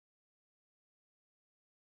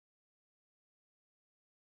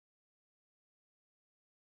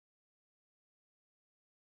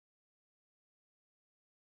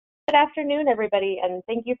Good afternoon, everybody, and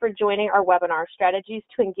thank you for joining our webinar, Strategies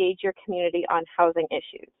to Engage Your Community on Housing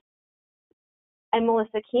Issues. I'm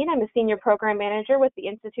Melissa Keene. I'm a Senior Program Manager with the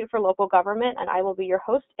Institute for Local Government, and I will be your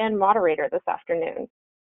host and moderator this afternoon.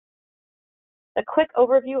 A quick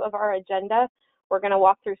overview of our agenda. We're going to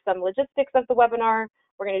walk through some logistics of the webinar.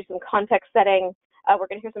 We're going to do some context setting. We're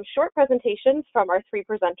going to hear some short presentations from our three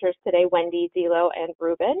presenters today, Wendy, Dilo, and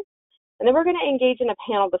Ruben. And then we're going to engage in a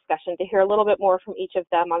panel discussion to hear a little bit more from each of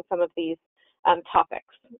them on some of these topics.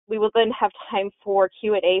 We will then have time for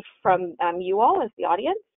Q&A from you all as the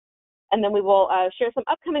audience, and then we will share some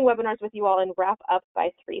upcoming webinars with you all and wrap up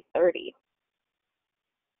by 3:30.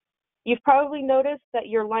 You've probably noticed that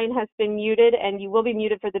your line has been muted, and you will be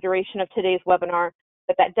muted for the duration of today's webinar,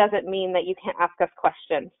 but that doesn't mean that you can't ask us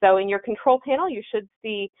questions. So in your control panel, you should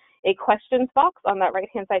see a questions box on that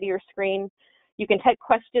right-hand side of your screen. You can type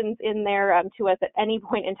questions in there to us at any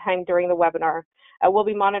point in time during the webinar. We'll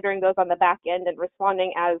be monitoring those on the back end and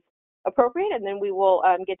responding as appropriate, and then we will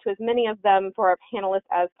get to as many of them for our panelists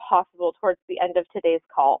as possible towards the end of today's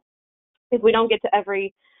call. If we don't get to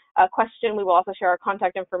every question, we will also share our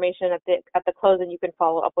contact information at the close, and you can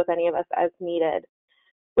follow up with any of us as needed.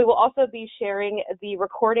 We will also be sharing the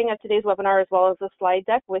recording of today's webinar as well as the slide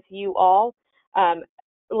deck with you all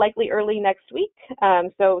likely early next week,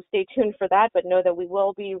 so stay tuned for that, but know that we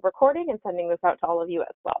will be recording and sending this out to all of you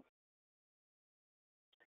as well.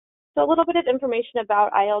 So a little bit of information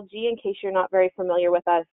about ILG in case you're not very familiar with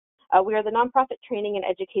us. We are the nonprofit training and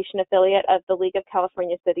education affiliate of the League of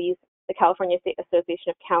California Cities, the California State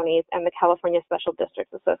Association of Counties, and the California Special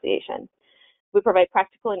Districts Association. We provide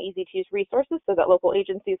practical and easy to use resources so that local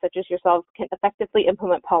agencies such as yourselves can effectively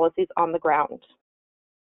implement policies on the ground.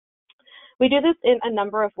 We do this in a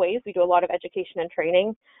number of ways. We do a lot of education and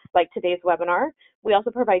training, like today's webinar. We also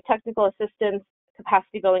provide technical assistance,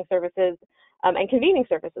 capacity building services, and convening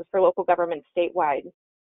services for local governments statewide.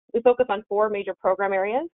 We focus on 4 major program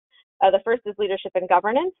areas. The first is leadership and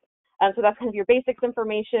governance. So that's kind of your basics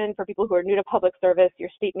information for people who are new to public service, your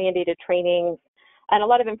state mandated trainings, and a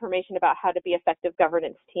lot of information about how to be effective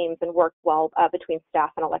governance teams and work well between staff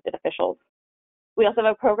and elected officials. We also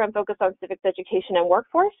have a program focused on civics education and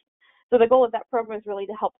workforce. So the goal of that program is really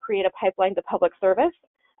to help create a pipeline to public service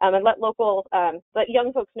and let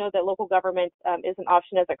young folks know that local government is an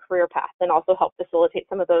option as a career path, and also help facilitate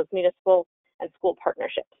some of those municipal and school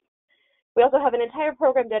partnerships. We also have an entire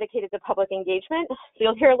program dedicated to public engagement. So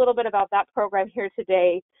you'll hear a little bit about that program here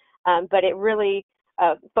today, but it really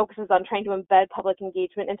focuses on trying to embed public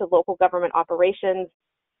engagement into local government operations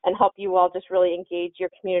and help you all just really engage your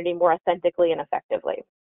community more authentically and effectively.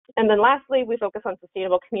 And then lastly, we focus on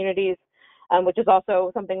sustainable communities, which is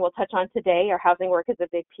also something we'll touch on today. Our housing work is a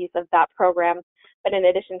big piece of that program. But in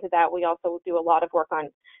addition to that, we also do a lot of work on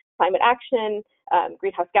climate action,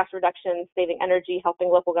 greenhouse gas reductions, saving energy, helping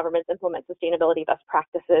local governments implement sustainability best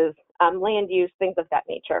practices, land use, things of that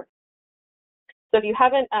nature. So if you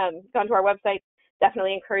haven't gone to our website,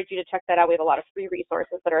 definitely encourage you to check that out. We have a lot of free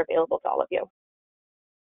resources that are available to all of you.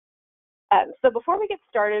 So before we get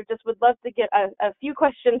started, just would love to get a few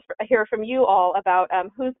questions here from you all about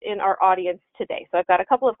who's in our audience today. So I've got a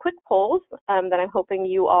couple of quick polls that I'm hoping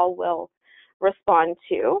you all will respond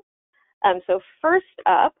to. So first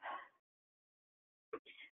up,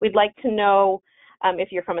 we'd like to know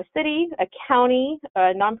if you're from a city, a county,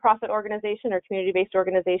 a nonprofit organization, or community-based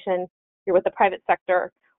organization, you're with the private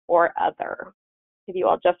sector, or other. I'll give you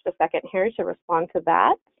all just a second here to respond to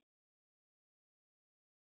that.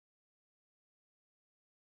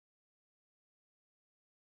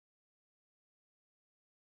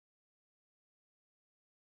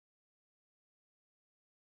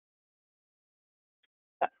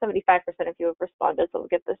 About 75% of you have responded, so we'll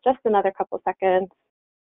give this just another couple seconds.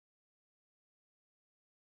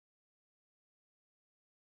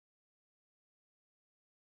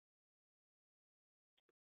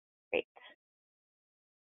 Great.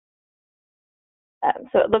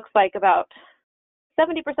 So it looks like about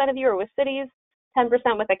 70% of you are with cities, 10%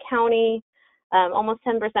 with a county, almost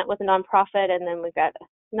 10% with a nonprofit, and then we've got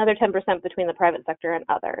another 10% between the private sector and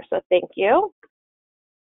other. So thank you.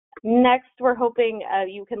 Next, we're hoping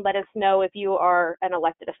you can let us know if you are an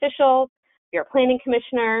elected official, if you're a planning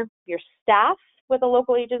commissioner, your staff with a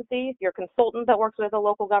local agency, if you're a consultant that works with a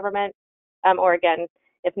local government, or again,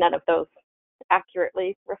 if none of those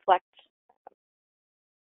accurately reflect.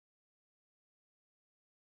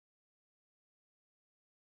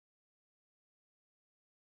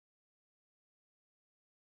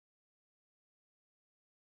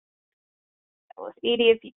 Almost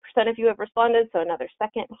 80% of you have responded, so another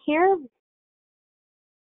second here.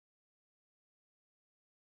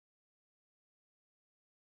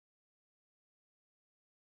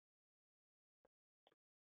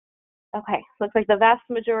 Okay, looks like the vast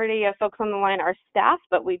majority of folks on the line are staff,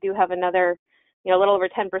 but we do have another, a little over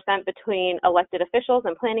 10% between elected officials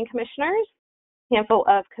and planning commissioners, handful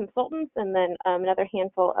of consultants, and then another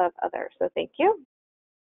handful of others. So thank you.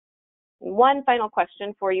 One final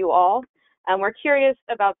question for you all. We're curious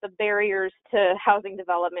about the barriers to housing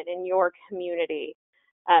development in your community.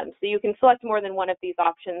 So you can select more than one of these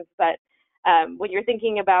options, but when you're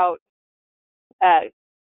thinking about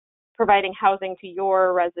providing housing to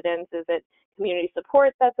your residents, is it community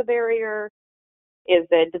support that's a barrier? Is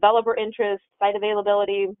it developer interest, site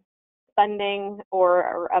availability, funding,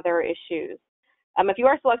 or other issues? If you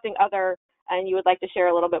are selecting other and you would like to share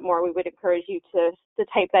a little bit more, we would encourage you to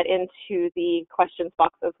type that into the questions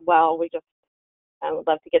box as well. We just would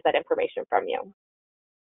love to get that information from you.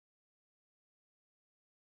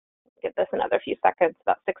 Give this another few seconds.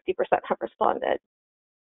 About 60% have responded.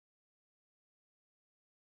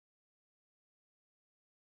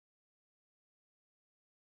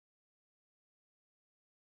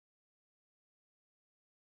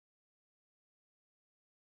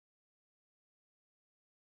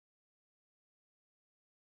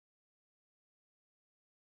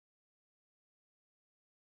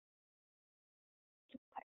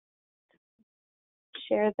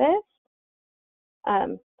 Share this.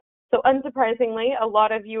 So unsurprisingly, a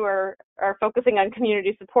lot of you are focusing on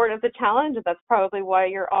community support as a challenge, and that's probably why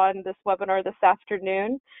you're on this webinar this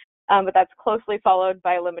afternoon. But that's closely followed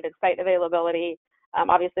by limited site availability.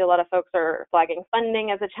 Obviously, a lot of folks are flagging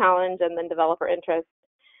funding as a challenge, and then developer interest.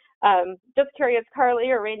 Just curious, Carly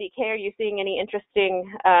or Randy K, are you seeing any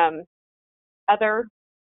interesting other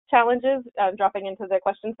challenges dropping into the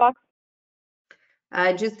questions box?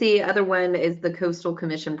 Just the other one is the Coastal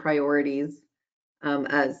Commission priorities.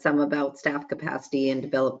 Some about staff capacity and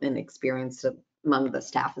development experience among the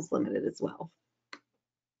staff is limited as well.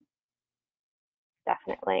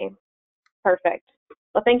 Definitely. Perfect.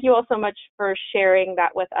 Well, thank you all so much for sharing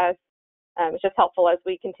that with us. It's just helpful as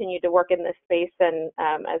we continue to work in this space and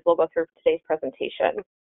as we'll go through today's presentation.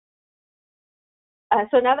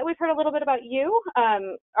 So now that we've heard a little bit about you,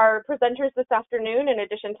 our presenters this afternoon, in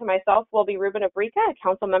addition to myself, will be Ruben Abrica, a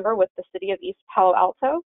council member with the City of East Palo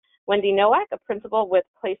Alto, Wendy Nowak, a principal with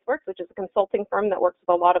PlaceWorks, which is a consulting firm that works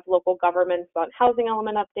with a lot of local governments on housing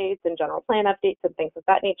element updates and general plan updates and things of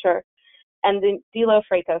that nature, and then Dilo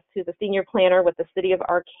Freitas, who's a senior planner with the City of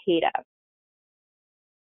Arcata.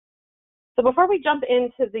 So before we jump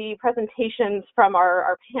into the presentations from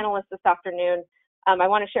our panelists this afternoon, I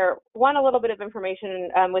want to share a little bit of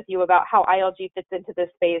information with you about how ILG fits into this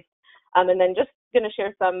space, and then just going to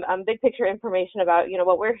share some big picture information about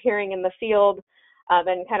what we're hearing in the field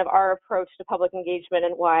and kind of our approach to public engagement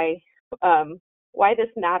and why this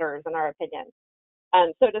matters in our opinion.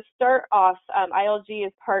 So to start off, ILG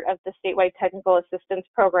is part of the statewide technical assistance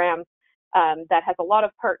program that has a lot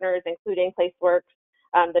of partners, including PlaceWorks,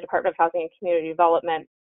 the Department of Housing and Community Development,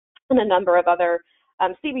 and a number of other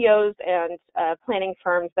CBOs and planning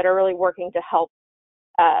firms that are really working to help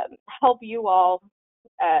you all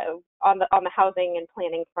on the housing and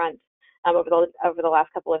planning front over the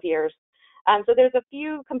last couple of years. So there's a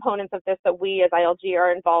few components of this that we as ILG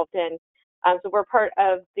are involved in. So we're part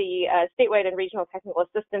of the statewide and regional technical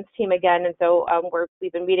assistance team again, and so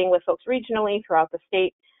we've been meeting with folks regionally throughout the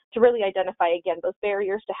state to really identify, again, those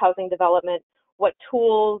barriers to housing development, what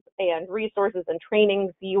tools and resources and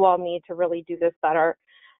trainings you all need to really do this better.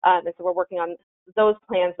 And so we're working on those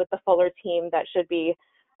plans with the fuller team that should be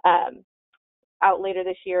out later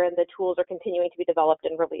this year, and the tools are continuing to be developed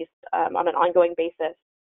and released on an ongoing basis.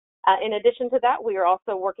 In addition to that, we are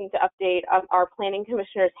also working to update our Planning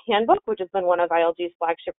Commissioner's Handbook, which has been one of ILG's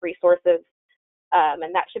flagship resources,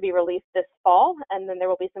 and that should be released this fall. And then there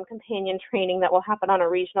will be some companion training that will happen on a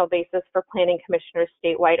regional basis for planning commissioners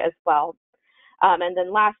statewide as well. And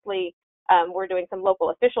then lastly, we're doing some local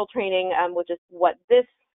official training, which is what this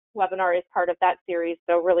webinar is part of that series.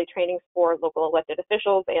 So really trainings for local elected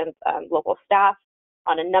officials and local staff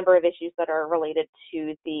on a number of issues that are related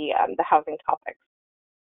to the housing topics.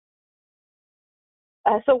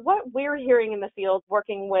 So what we're hearing in the field,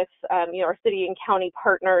 working with our city and county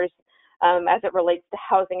partners as it relates to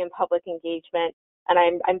housing and public engagement,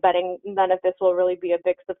 and I'm betting none of this will really be a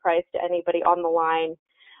big surprise to anybody on the line,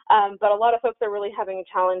 but a lot of folks are really having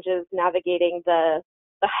challenges navigating the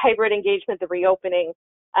hybrid engagement, the reopening,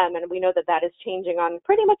 and we know that is changing on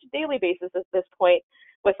pretty much a daily basis at this point,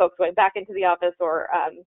 with folks going back into the office or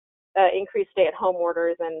increased stay-at-home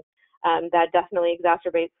orders, and that definitely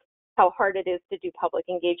exacerbates how hard it is to do public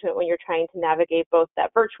engagement when you're trying to navigate both that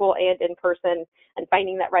virtual and in-person and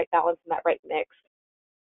finding that right balance and that right mix.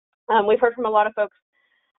 We've heard from a lot of folks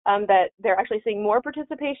that they're actually seeing more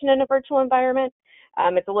participation in a virtual environment.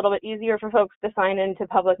 It's a little bit easier for folks to sign into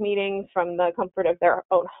public meetings from the comfort of their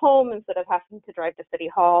own home instead of having to drive to City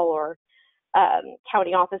Hall or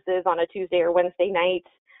county offices on a Tuesday or Wednesday night.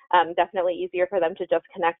 Definitely easier for them to just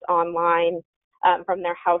connect online from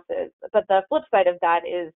their houses. But the flip side of that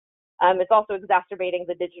is it's also exacerbating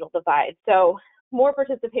the digital divide. So more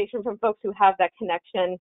participation from folks who have that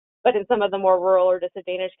connection, but in some of the more rural or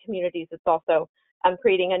disadvantaged communities, it's also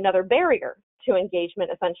creating another barrier to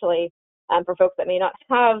engagement, essentially, for folks that may not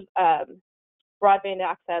have broadband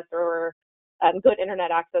access or good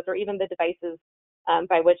internet access or even the devices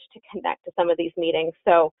by which to connect to some of these meetings.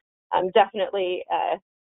 So definitely,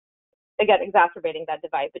 again, exacerbating that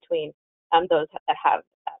divide between those that have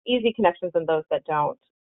easy connections and those that don't.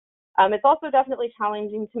 It's also definitely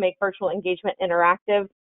challenging to make virtual engagement interactive.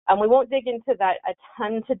 We won't dig into that a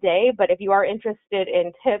ton today, but if you are interested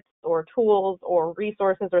in tips or tools or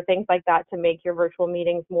resources or things like that to make your virtual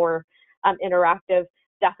meetings more interactive,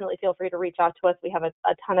 definitely feel free to reach out to us. We have a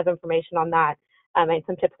ton of information on that and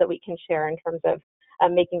some tips that we can share in terms of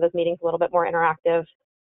making those meetings a little bit more interactive.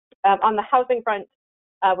 On the housing front,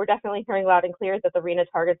 we're definitely hearing loud and clear that the RHNA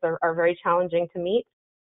targets are very challenging to meet.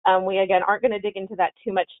 We, again, aren't going to dig into that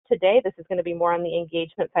too much today. This is going to be more on the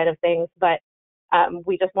engagement side of things, but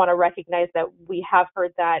we just want to recognize that we have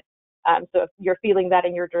heard that. So if you're feeling that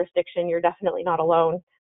in your jurisdiction, you're definitely not alone.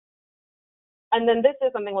 And then this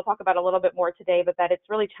is something we'll talk about a little bit more today, but that it's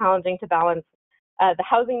really challenging to balance the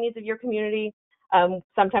housing needs of your community,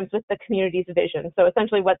 sometimes with the community's vision. So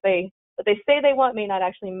essentially what they say they want may not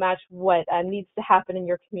actually match what needs to happen in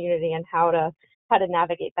your community, and how to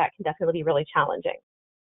navigate that can definitely be really challenging.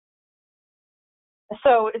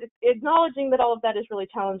 So acknowledging that all of that is really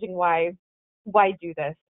challenging, why do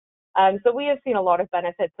this? So we have seen a lot of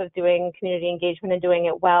benefits of doing community engagement and doing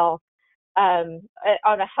it well. On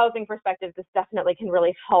a housing perspective, this definitely can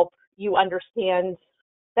really help you understand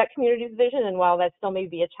that community's vision, and while that still may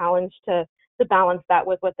be a challenge to balance that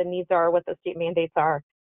with what the needs are, what the state mandates are,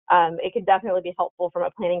 it can definitely be helpful from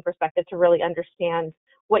a planning perspective to really understand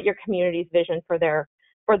what your community's vision for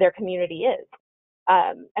their community is.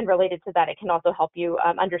 And related to that, it can also help you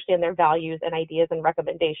understand their values and ideas and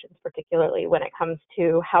recommendations, particularly when it comes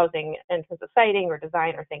to housing in terms of siting or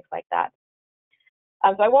design or things like that.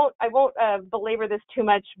 So I won't belabor this too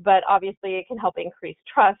much, but obviously it can help increase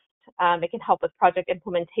trust. It can help with project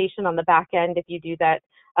implementation on the back end if you do that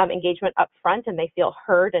engagement up front and they feel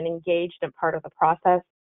heard and engaged and part of the process.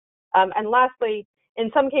 And lastly, in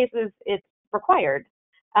some cases, it's required.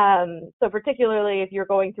 So particularly if you're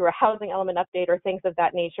going through a housing element update or things of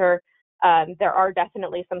that nature, there are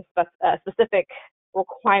definitely some specific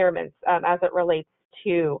requirements as it relates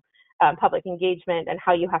to public engagement and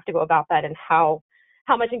how you have to go about that, and how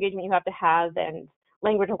much engagement you have to have, and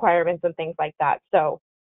language requirements and things like that. So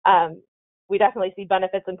we definitely see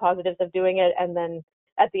benefits and positives of doing it. And then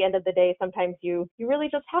at the end of the day, sometimes you really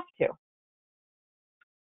just have to.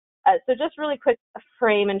 So just really quick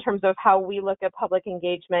frame in terms of how we look at public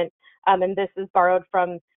engagement, and this is borrowed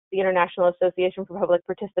from the International Association for Public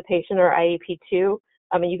Participation, or IAP2,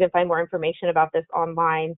 and you can find more information about this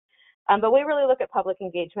online. But we really look at public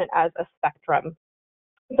engagement as a spectrum.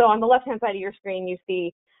 So on the left-hand side of your screen, you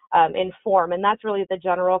see Inform, and that's really the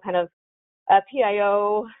general kind of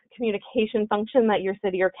PIO communication function that your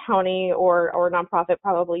city or county or nonprofit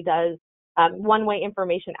probably does. One-way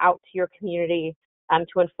information out to your community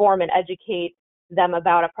to inform and educate them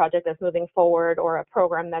about a project that's moving forward or a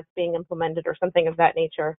program that's being implemented or something of that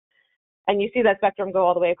nature. And you see that spectrum go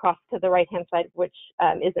all the way across to the right-hand side, which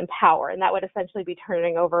is Empower, and that would essentially be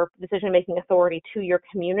turning over decision-making authority to your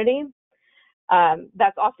community.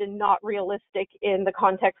 That's often not realistic in the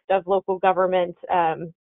context of local government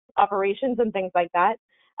operations and things like that.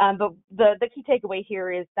 But the key takeaway here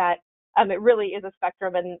is that it really is a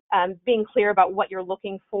spectrum, and being clear about what you're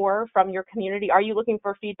looking for from your community. Are you looking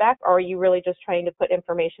for feedback, or are you really just trying to put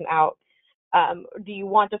information out? Do you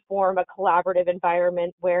want to form a collaborative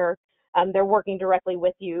environment where they're working directly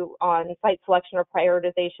with you on site selection or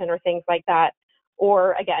prioritization or things like that?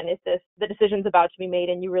 Or again, is this the decision's about to be made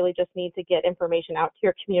and you really just need to get information out to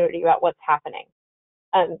your community about what's happening?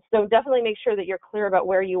 So definitely make sure that you're clear about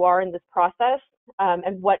where you are in this process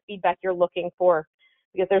and what feedback you're looking for,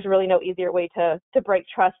 because there's really no easier way to break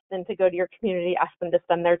trust than to go to your community, ask them to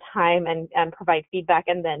spend their time and provide feedback,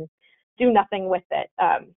 and then do nothing with it.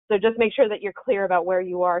 So just make sure that you're clear about where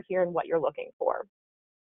you are here and what you're looking for.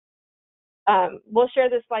 We'll share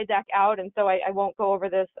this slide deck out, and so I won't go over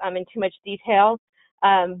this in too much detail,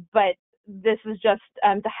 but this is just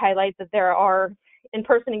to highlight that there are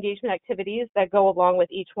in-person engagement activities that go along with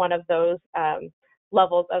each one of those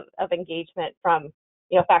levels of engagement, from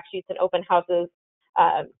fact sheets and open houses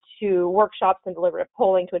to workshops and deliberative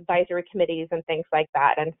polling to advisory committees and things like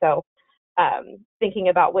that. And so thinking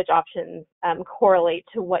about which options correlate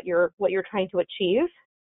to what you're trying to achieve.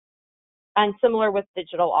 And similar with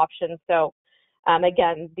digital options. So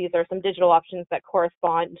again, these are some digital options that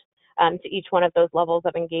correspond to each one of those levels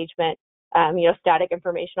of engagement. Static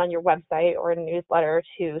information on your website or a newsletter,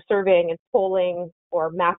 to surveying and polling or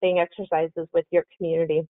mapping exercises with your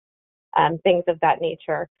community, things of that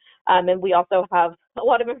nature. And we also have a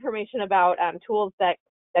lot of information about tools that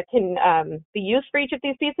can be used for each of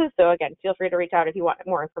these pieces. So again, feel free to reach out if you want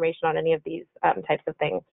more information on any of these types of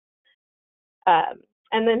things.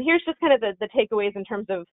 And then here's just kind of the takeaways in terms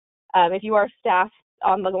of if you are staff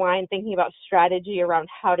on the line thinking about strategy around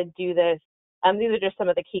how to do this. These are just some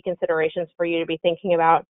of the key considerations for you to be thinking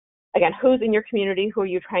about. Again, who's in your community? Who are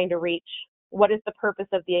you trying to reach? What is the purpose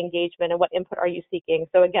of the engagement, and what input are you seeking?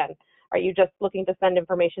 So again, are you just looking to send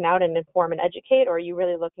information out and inform and educate, or are you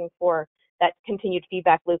really looking for that continued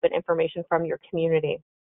feedback loop and information from your community?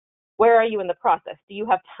 Where are you in the process? Do you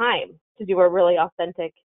have time to do a really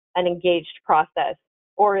authentic and engaged process?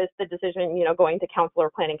 Or is the decision, going to council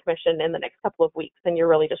or planning commission in the next couple of weeks, and you're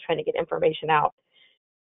really just trying to get information out?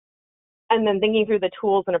 And then thinking through the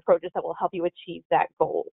tools and approaches that will help you achieve that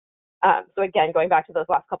goal. So again, going back to those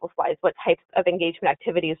last couple of slides, what types of engagement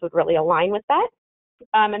activities would really align with that?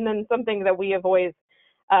 And then something that we have always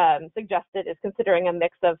suggested is considering a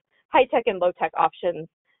mix of high-tech and low-tech options.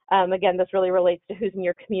 Again, this really relates to who's in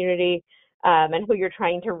your community and who you're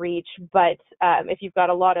trying to reach. But if you've got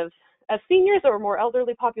a lot of seniors or more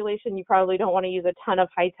elderly population, you probably don't want to use a ton of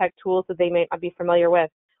high-tech tools that they may not be familiar with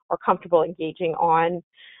or comfortable engaging on.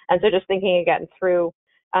 And so just thinking again through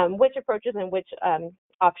which approaches and which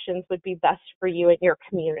options would be best for you and your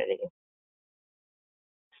community.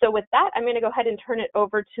 So with that, I'm going to go ahead and turn it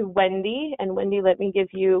over to Wendy. And Wendy, let me give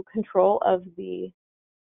you control of the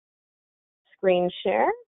screen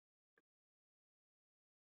share.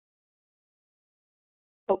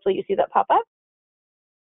 Hopefully you see that pop up.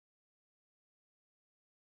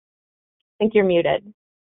 I think you're muted.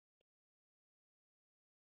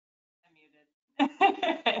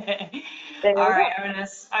 All right,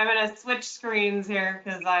 I'm gonna switch screens here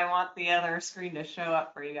because I want the other screen to show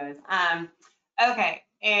up for you guys. Okay,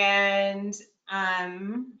 and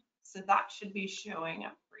so that should be showing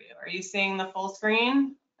up for you. Are you seeing the full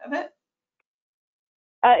screen of it?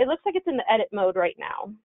 It looks like it's in the edit mode right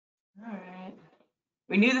now. All right.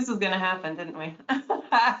 We knew this was gonna happen, didn't we?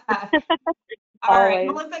 All right,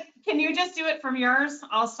 Melissa, can you just do it from yours?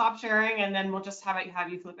 I'll stop sharing and then we'll just have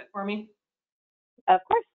you flip it for me. Of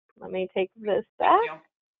course. Let me take this back.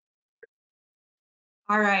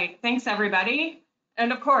 All right. Thanks, everybody.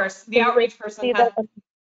 And of course, the outreach person has.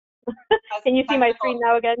 Can you see my screen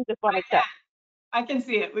now again? Just want to check. I can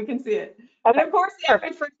see it. We can see it. Okay. And of course, the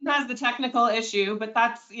outreach person has the technical issue, but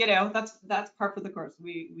that's, that's part of the course.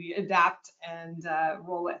 We adapt and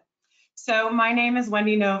roll with. So my name is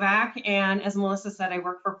Wendy Novak, and as Melissa said, I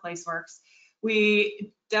work for PlaceWorks.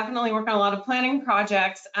 We definitely work on a lot of planning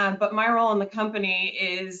projects, but my role in the company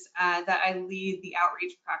is that I lead the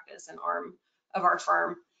outreach practice and arm of our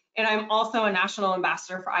firm. And I'm also a national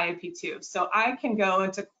ambassador for IAP2. So I can go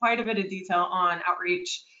into quite a bit of detail on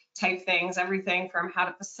outreach type things, everything from how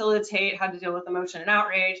to facilitate, how to deal with emotion and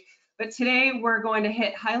outrage. But today we're going to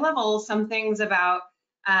hit high level some things about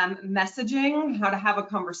messaging, how to have a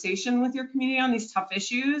conversation with your community on these tough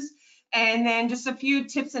issues. And then just a few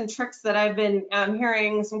tips and tricks that I've been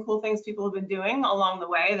hearing, some cool things people have been doing along the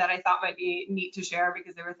way that I thought might be neat to share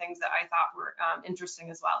because they were things that I thought were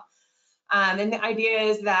interesting as well. And the idea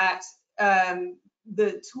is that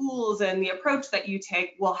the tools and the approach that you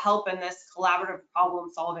take will help in this collaborative problem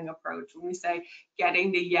solving approach. When we say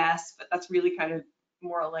getting to yes, but that's really kind of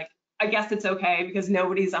more like, I guess it's okay because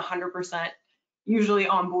nobody's 100% usually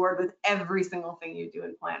on board with every single thing you do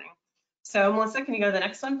in planning. So Melissa, can you go to the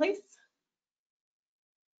next one, please?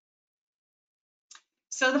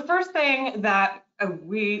 So the first thing that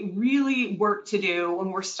we really work to do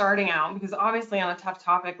when we're starting out, because obviously on a tough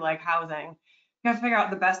topic like housing, you have to figure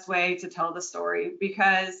out the best way to tell the story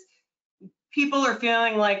because people are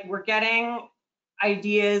feeling like we're getting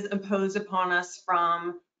ideas imposed upon us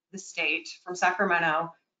from the state, from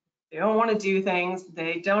Sacramento. They don't want to do things.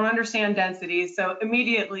 They don't understand densities. So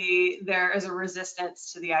immediately there is a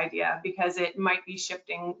resistance to the idea because it might be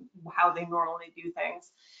shifting how they normally do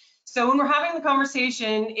things. So when we're having the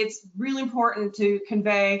conversation, it's really important to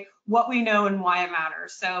convey what we know and why it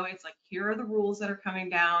matters. So it's like, here are the rules that are coming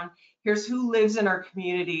down. Here's who lives in our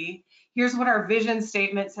community. Here's what our vision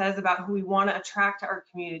statement says about who we want to attract to our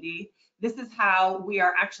community. this is how we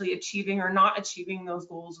are actually achieving or not achieving those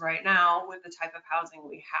goals right now with the type of housing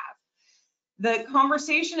we have. The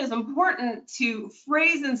conversation is important to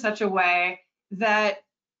phrase in such a way that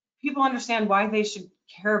people understand why they should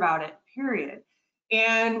care about it, period.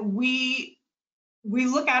 And we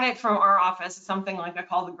look at it from our office as something like I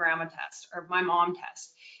call the grandma test or my mom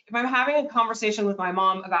test. If I'm having a conversation with my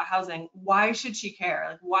mom about housing, why should she care?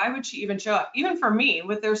 Like, why would she even show up? Even for me,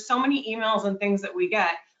 there's so many emails and things that we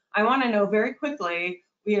get, I want to know very quickly,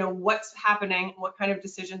 what's happening, what kind of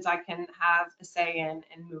decisions I can have a say in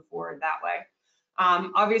and move forward that way.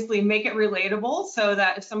 Obviously, make it relatable so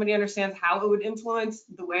that if somebody understands how it would influence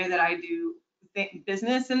the way that I do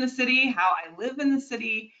business in the city, how I live in the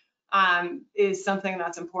city, is something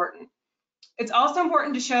that's important. It's also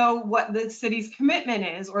important to show what the city's commitment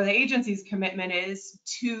is or the agency's commitment is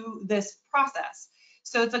to this process.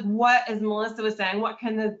 So it's like, what, as Melissa was saying, what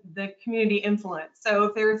can the community influence? So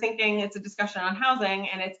if they're thinking it's a discussion on housing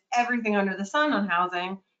and it's everything under the sun on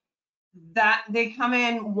housing, that they come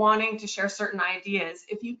in wanting to share certain ideas.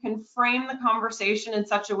 If you can frame the conversation in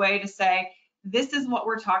such a way to say, this is what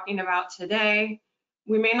we're talking about today.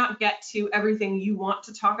 We may not get to everything you want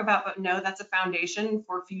to talk about, but no, that's a foundation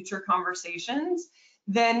for future conversations.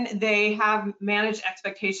 Then they have managed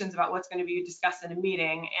expectations about what's going to be discussed in a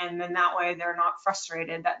meeting. And then that way they're not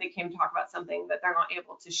frustrated that they came to talk about something that they're not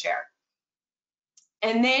able to share.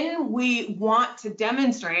 And then we want to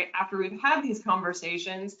demonstrate after we've had these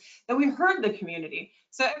conversations that we heard the community.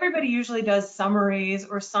 So everybody usually does summaries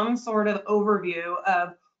or some sort of overview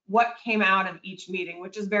of what came out of each meeting,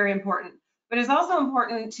 which is very important. But it's also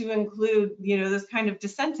important to include, those kind of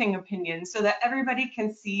dissenting opinions so that everybody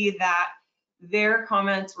can see that their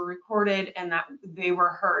comments were recorded and that they were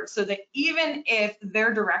heard. So that even if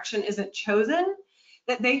their direction isn't chosen,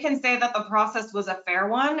 that they can say that the process was a fair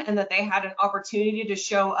one and that they had an opportunity to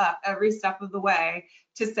show up every step of the way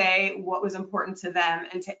to say what was important to them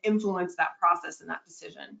and to influence that process and that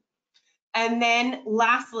decision. And then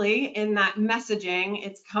lastly, in that messaging,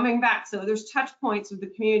 it's coming back. So there's touch points with the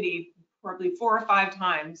community probably 4 or 5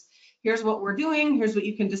 times. Here's what we're doing. Here's what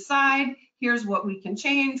you can decide. Here's what we can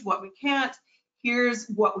change, what we can't. Here's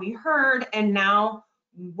what we heard. And now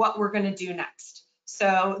what we're going to do next.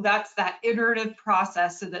 So that's that iterative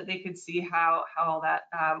process so that they could see how all that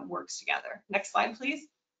works together. Next slide, please.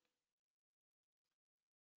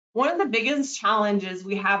 One of the biggest challenges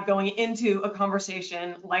we have going into a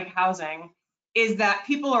conversation like housing is that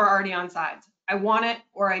people are already on sides. I want it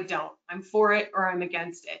or I don't. I'm for it or I'm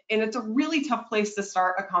against it. And it's a really tough place to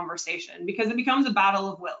start a conversation because it becomes a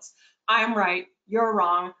battle of wills. I'm right, you're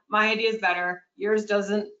wrong, my idea is better, yours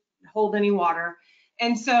doesn't hold any water.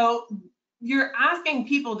 And so you're asking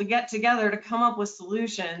people to get together to come up with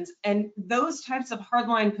solutions. And those types of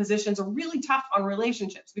hardline positions are really tough on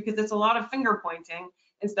relationships because it's a lot of finger pointing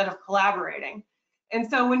instead of collaborating. And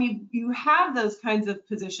so when you have those kinds of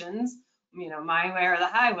positions, my way or the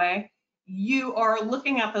highway, you are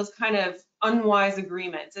looking at those kind of unwise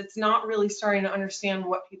agreements. It's not really starting to understand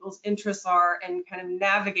what people's interests are and kind of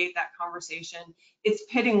navigate that conversation. It's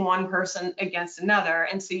pitting one person against another.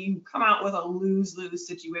 And so you come out with a lose-lose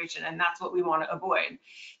situation, and that's what we want to avoid.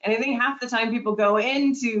 And I think half the time people go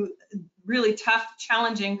into really tough,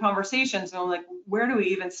 challenging conversations and I'm like, where do we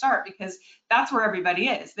even start? Because that's where everybody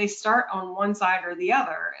is. They start on one side or the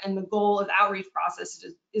other. And the goal of the outreach process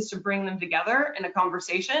is to bring them together in a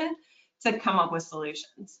conversation to come up with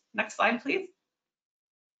solutions. Next slide, please.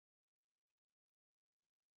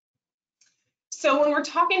 So when we're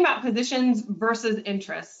talking about positions versus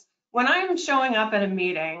interests, when I'm showing up at a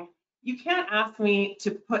meeting, you can't ask me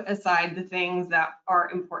to put aside the things that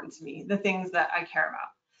are important to me, the things that I care about.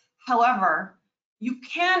 However, you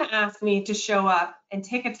can ask me to show up and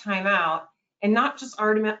take a time out and not just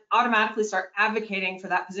automatically start advocating for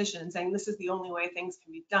that position and saying this is the only way things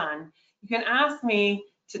can be done. You can ask me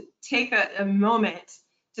to take a moment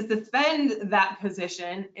to suspend that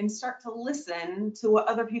position and start to listen to what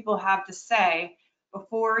other people have to say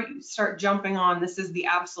before you start jumping on this is the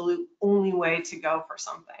absolute only way to go for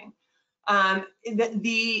something.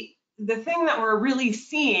 The thing that we're really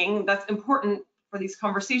seeing that's important for these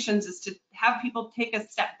conversations is to have people take a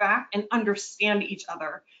step back and understand each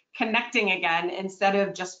other, connecting again instead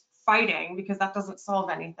of just fighting, because that doesn't solve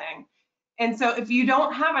anything. And so if you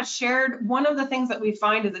don't have a shared, one of the things that we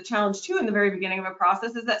find is a challenge too in the very beginning of a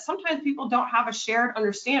process is that sometimes people don't have a shared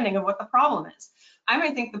understanding of what the problem is. I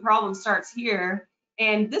may think the problem starts here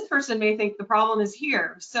and this person may think the problem is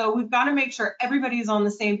here. So we've got to make sure everybody's on the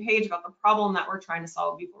same page about the problem that we're trying to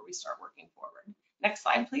solve before we start working forward. Next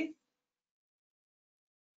slide, please.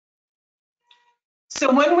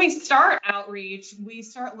 So when we start outreach, we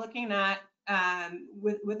start looking at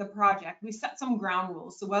with a project, we set some ground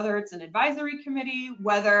rules. So whether it's an advisory committee,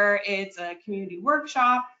 whether it's a community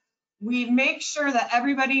workshop, we make sure that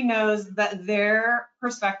everybody knows that their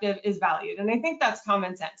perspective is valued. And I think that's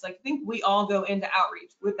common sense. Like, I think we all go into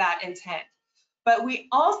outreach with that intent. But we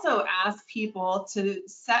also ask people to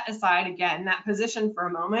set aside, again, that position for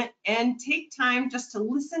a moment and take time just to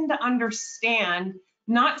listen, to understand,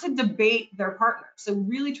 not to debate their partner. So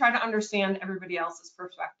really try to understand everybody else's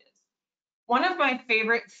perspectives. One of my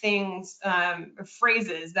favorite things,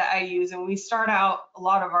 phrases that I use, and we start out a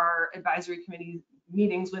lot of our advisory committee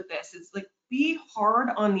meetings with this, is like, be hard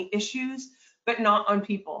on the issues, but not on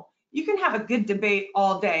people. You can have a good debate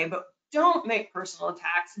all day, but don't make personal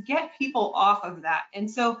attacks. Get people off of that.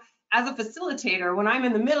 And so as a facilitator, when I'm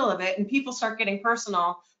in the middle of it and people start getting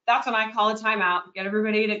personal, that's when I call a timeout, get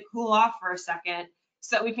everybody to cool off for a second,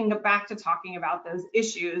 so that we can get back to talking about those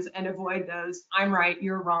issues and avoid those, I'm right,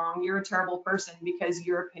 you're wrong, you're a terrible person because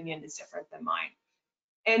your opinion is different than mine.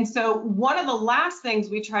 And so one of the last things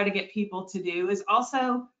we try to get people to do is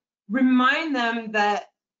also remind them that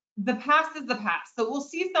the past is the past. So we'll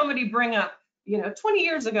see somebody bring up, 20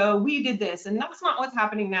 years ago, we did this, and that's not what's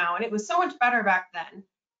happening now. And it was so much better back then.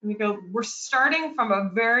 And we go, we're starting from a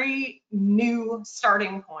very new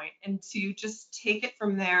starting point, and to just take it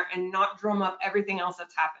from there and not drum up everything else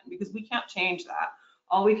that's happened, because we can't change that.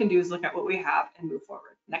 All we can do is look at what we have and move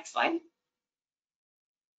forward. Next slide.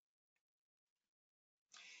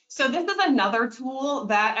 So this is another tool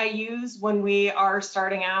that I use when we are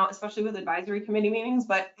starting out, especially with advisory committee meetings,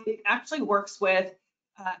 but it actually works with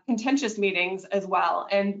contentious meetings as well.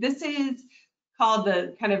 And this is called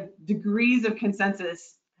the kind of degrees of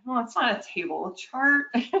consensus. Well, it's not a table, a chart,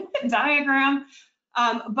 a diagram.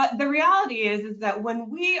 But the reality is that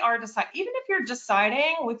when we are deciding, even if you're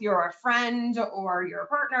deciding with your friend or your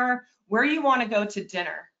partner where you want to go to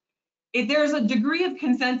dinner, there's a degree of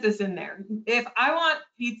consensus in there. If I want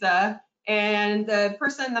pizza and the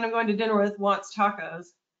person that I'm going to dinner with wants tacos,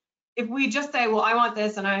 if we just say, well, I want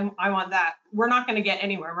this and I want that, we're not going to get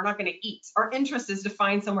anywhere. We're not going to eat. Our interest is to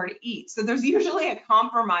find somewhere to eat. So there's usually a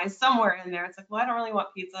compromise somewhere in there. It's like, well, I don't really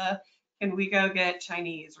want pizza. Can we go get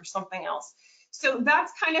Chinese or something else? So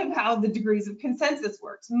that's kind of how the degrees of consensus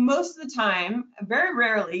works. Most of the time, very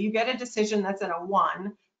rarely, you get a decision that's in a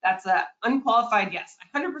 1. That's an unqualified yes.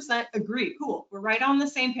 100% agree. Cool. We're right on the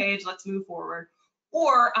same page. Let's move forward.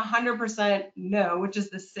 Or 100% no, which is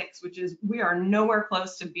the 6, which is we are nowhere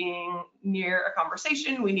close to being near a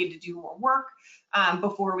conversation. We need to do more work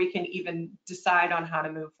before we can even decide on how to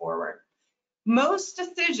move forward. Most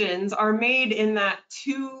decisions are made in that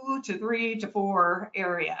 2 to 3 to 4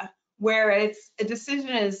 area, where it's a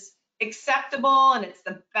decision is acceptable and it's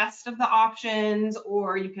the best of the options,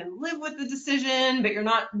 or you can live with the decision, but you're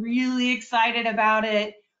not really excited about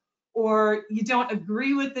it, or you don't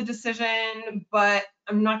agree with the decision, but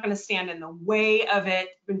I'm not going to stand in the way of it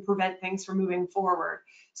and prevent things from moving forward.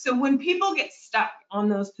 So when people get stuck on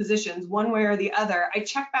those positions, one way or the other, I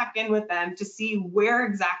check back in with them to see where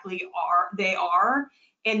exactly they are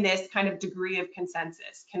in this kind of degree of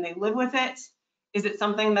consensus. Can they live with it? Is it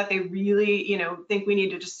something that they really, think we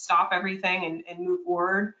need to just stop everything and move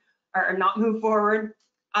forward, or not move forward?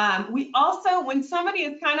 We also, when somebody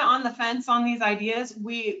is kind of on the fence on these ideas,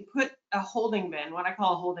 we put a holding bin, what I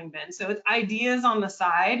call a holding bin. So it's ideas on the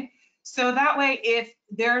side. So that way, if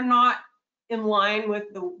they're not in line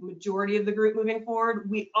with the majority of the group moving forward,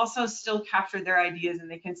 we also still capture their ideas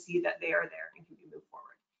and they can see that they are there and can move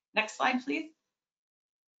forward. Next slide, please.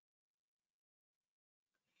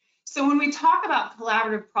 So when we talk about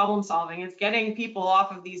collaborative problem solving, it's getting people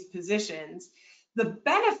off of these positions. The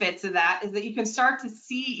benefits of that is that you can start to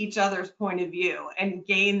see each other's point of view and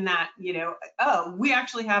gain that, oh, we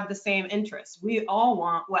actually have the same interests. We all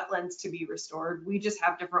want wetlands to be restored. We just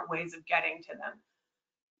have different ways of getting to them.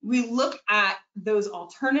 We look at those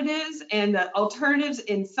alternatives, and the alternatives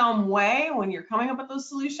in some way, when you're coming up with those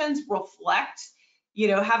solutions, reflect,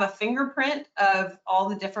 have a fingerprint of all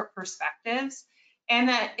the different perspectives. And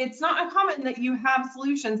that it's not uncommon that you have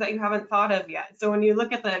solutions that you haven't thought of yet. So when you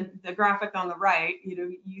look at the graphic on the right,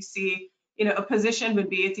 you see, a position would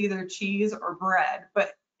be it's either cheese or bread.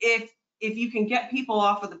 But if you can get people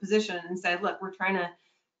off of the position and say, look, we're trying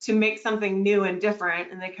to make something new and different,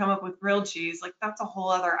 and they come up with grilled cheese, like that's a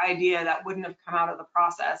whole other idea that wouldn't have come out of the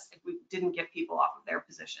process if we didn't get people off of their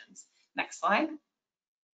positions. Next slide.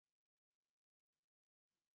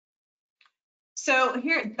 So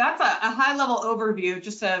here, that's a high-level overview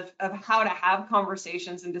just of how to have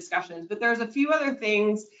conversations and discussions, but there's a few other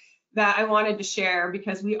things that I wanted to share,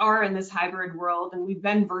 because we are in this hybrid world and we've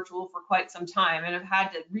been virtual for quite some time and have had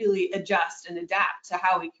to really adjust and adapt to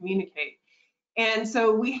how we communicate. And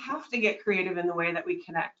so we have to get creative in the way that we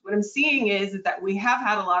connect. What I'm seeing is that we have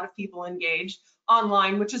had a lot of people engaged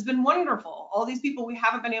online, which has been wonderful. All these people we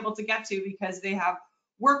haven't been able to get to because they have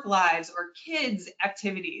work lives or kids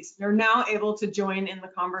activities, they're now able to join in the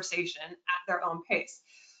conversation at their own pace.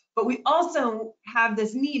 But we also have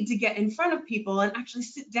this need to get in front of people and actually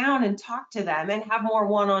sit down and talk to them and have more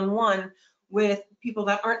one-on-one with people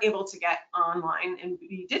that aren't able to get online and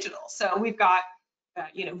be digital. So we've got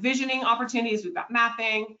visioning opportunities, we've got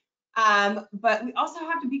mapping, but we also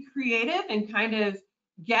have to be creative and kind of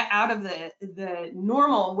get out of the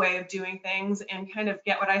normal way of doing things and kind of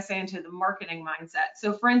get what I say into the marketing mindset.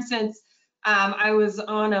 So for instance, I was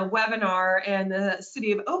on a webinar and the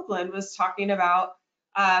city of Oakland was talking about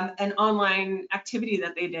an online activity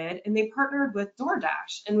that they did, and they partnered with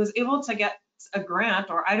DoorDash and was able to get a grant,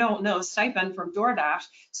 or I don't know, stipend from DoorDash,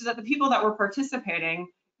 so that the people that were participating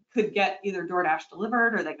could get either DoorDash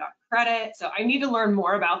delivered or they got credit. So I need to learn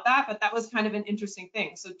more about that, but that was kind of an interesting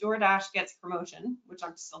thing. So DoorDash gets promotion, which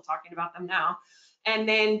I'm still talking about them now. And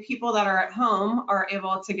then people that are at home are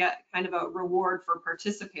able to get kind of a reward for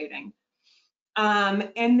participating.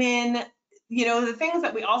 And then, the things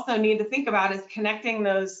that we also need to think about is connecting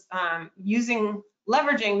those,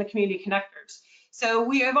 leveraging the community connectors. So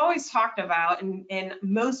we have always talked about, and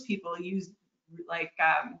most people use like,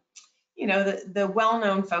 the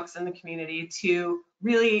well-known folks in the community to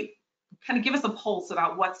really kind of give us a pulse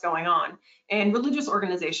about what's going on. And religious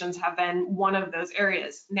organizations have been one of those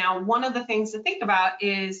areas. Now, one of the things to think about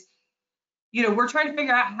is, we're trying to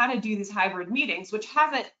figure out how to do these hybrid meetings, which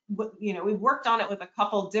hasn't, we've worked on it with a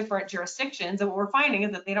couple different jurisdictions, and what we're finding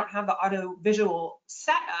is that they don't have the audio-visual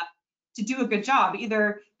setup to do a good job.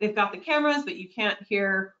 Either they've got the cameras, but you can't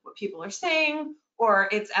hear what people are saying, or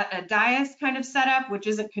it's at a dais kind of setup, which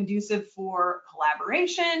isn't conducive for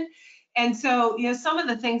collaboration. And so, some of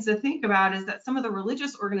the things to think about is that some of the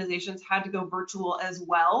religious organizations had to go virtual as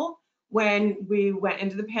well when we went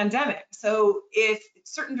into the pandemic. So if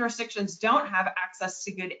certain jurisdictions don't have access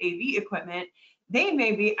to good AV equipment, they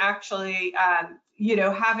may be actually,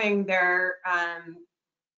 having their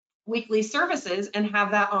weekly services and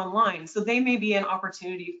have that online. So they may be an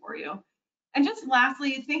opportunity for you. And just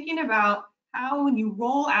lastly, thinking about how when you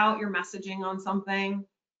roll out your messaging on something,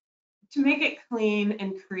 to make it clean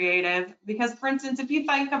and creative. Because for instance, if you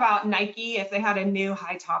think about Nike, if they had a new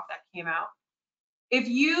high top that came out, if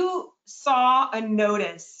you saw a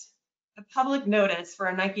notice, a public notice for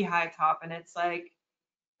a Nike high top, and it's like,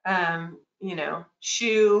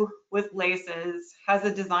 shoe with laces, has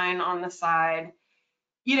a design on the side,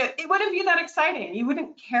 it wouldn't be that exciting. You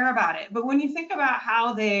wouldn't care about it. But when you think about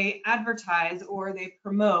how they advertise or they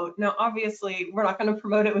promote, now obviously we're not going to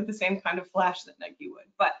promote it with the same kind of flash that Nike would,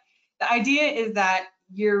 but the idea is that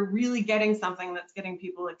you're really getting something that's getting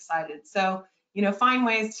people excited. So, find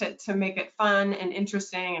ways to make it fun and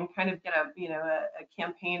interesting and kind of get a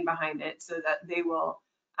campaign behind it so that they will,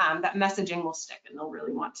 that messaging will stick and they'll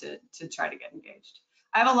really want to try to get engaged.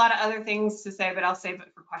 I have a lot of other things to say, but I'll save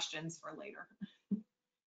it for questions for later.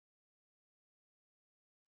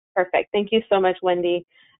 Perfect. Thank you so much, Wendy.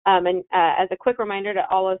 And as a quick reminder to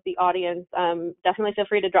all of the audience, definitely feel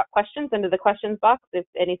free to drop questions into the questions box if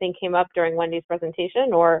anything came up during Wendy's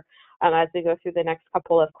presentation, or as we go through the next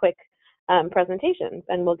couple of quick presentations,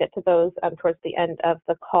 and we'll get to those towards the end of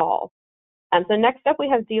the call. So next up, we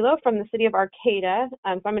have Dilo from the city of Arcata. So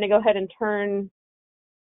I'm going to go ahead and turn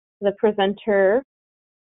the presenter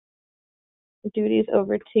duties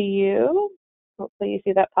over to you. Hopefully you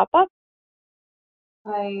see that pop up.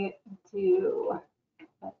 I do.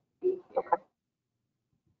 Let's see here.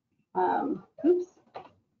 Oops.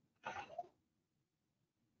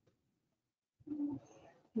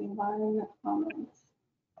 Give me 1 moment.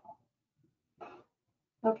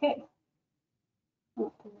 Okay.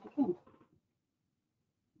 Oh, do it again.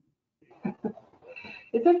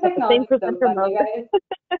 Is there technology so fun, you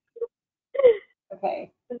guys?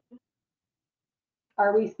 Okay.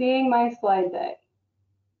 Are we seeing my slide deck?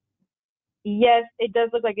 Yes, it does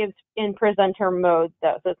look like it's in presenter mode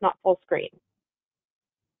though, so it's not full screen.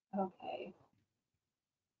 Okay.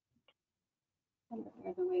 I wonder if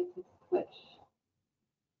there's a way to switch.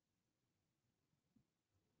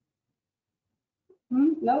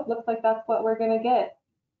 Nope, looks like that's what we're gonna get.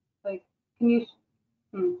 Like, can you?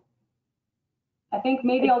 I think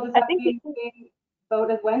maybe I'll just have to vote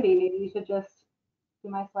as Wendy. Maybe you should just do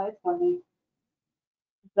my slides for me.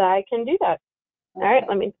 I can do that. Okay. All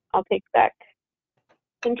right, I'll take back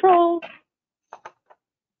control.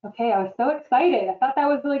 Okay, I was so excited. I thought that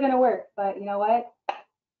was really going to work, but you know what?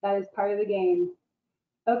 That is part of the game.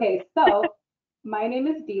 Okay, so my name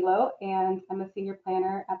is Dilo, and I'm a senior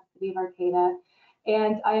planner at the City of Arcata,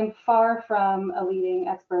 and I am far from a leading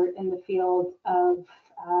expert in the field of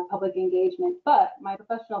public engagement, but my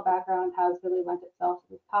professional background has really lent itself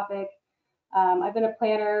to this topic. I've been a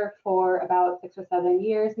planner for about 6 or 7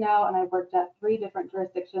 years now, and I've worked at 3 different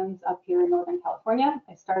jurisdictions up here in Northern California.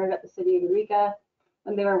 I started at the City of Eureka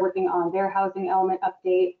when they were working on their housing element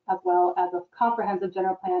update, as well as a comprehensive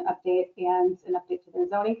general plan update and an update to their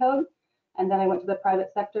zoning code. And then I went to the private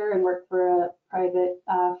sector and worked for a private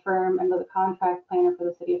firm and was a contract planner for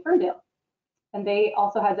the City of Ferndale. And they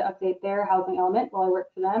also had to update their housing element while I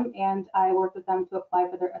worked for them, and I worked with them to apply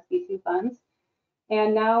for their SB2 funds.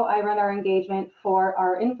 And now I run our engagement for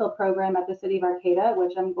our infill program at the City of Arcata,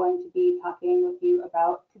 which I'm going to be talking with you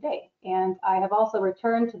about today. And I have also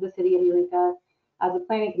returned to the City of Eureka as a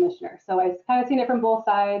planning commissioner. So I've kind of seen it from both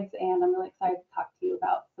sides, and I'm really excited to talk to you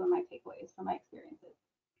about some of my takeaways from my experiences.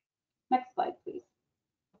 Next slide, please.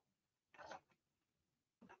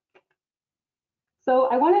 So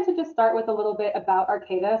I wanted to just start with a little bit about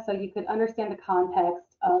Arcata so you could understand the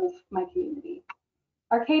context of my community.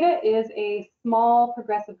 Arcata is a small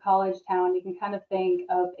progressive college town. You can kind of think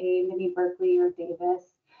of a mini Berkeley or Davis.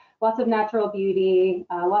 Lots of natural beauty,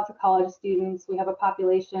 lots of college students. We have a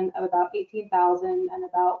population of about 18,000, and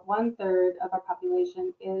about 1/3 of our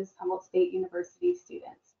population is Humboldt State University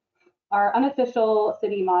students. Our unofficial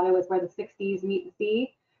city motto is where the 60s meet the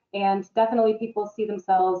sea, and definitely people see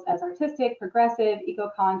themselves as artistic, progressive,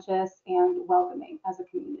 eco-conscious, and welcoming as a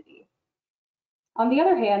community. On the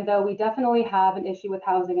other hand, though, we definitely have an issue with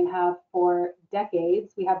housing and have for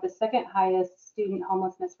decades. We have the 2nd highest student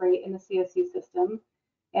homelessness rate in the CSU system.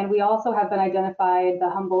 And we also have been identified the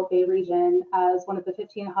Humboldt Bay region as one of the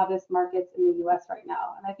 15 hottest markets in the US right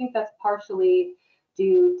now. And I think that's partially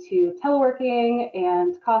due to teleworking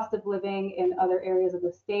and cost of living in other areas of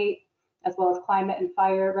the state, as well as climate and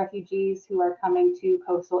fire refugees who are coming to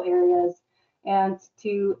coastal areas. And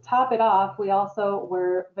to top it off, we also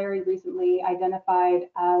were very recently identified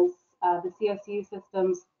as the CSU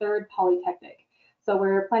system's 3rd polytechnic. So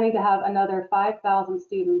we're planning to have another 5,000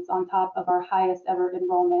 students on top of our highest ever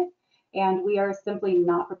enrollment. And we are simply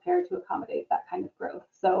not prepared to accommodate that kind of growth.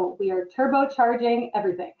 So we are turbocharging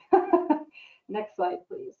everything. Next slide,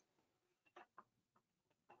 please.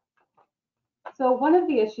 So one of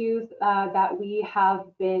the issues that we have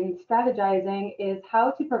been strategizing is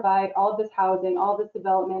how to provide all of this housing, all of this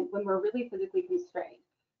development when we're really physically constrained.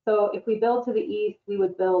 So if we build to the east, we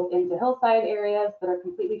would build into hillside areas that are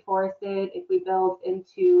completely forested. If we build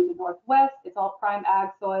into the northwest, it's all prime ag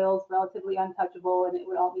soils, relatively untouchable, and it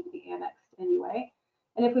would all need to be annexed anyway.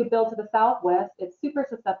 And if we build to the southwest, it's super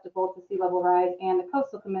susceptible to sea level rise, and the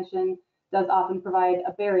Coastal Commission does often provide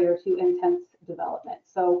a barrier to intense development.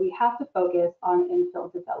 So we have to focus on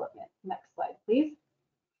infill development. Next slide, please.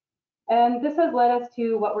 And this has led us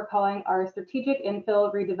to what we're calling our Strategic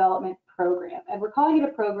Infill Redevelopment Program. And we're calling it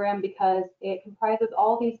a program because it comprises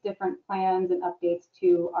all these different plans and updates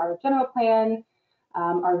to our general plan,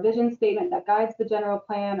 our vision statement that guides the general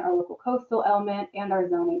plan, our local coastal element, and our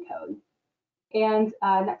zoning code. And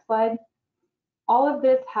next slide. All of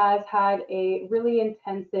this has had a really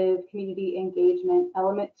intensive community engagement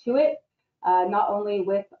element to it, not only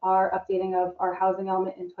with our updating of our housing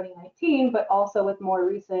element in 2019, but also with more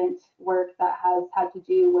recent work that has had to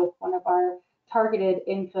do with one of our targeted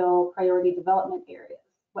infill priority development areas,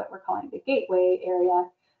 what we're calling the Gateway area,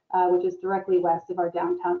 which is directly west of our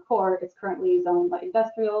downtown core. It's currently zoned light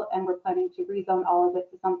industrial, and we're planning to rezone all of it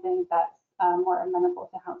to something that's more amenable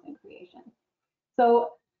to housing creation.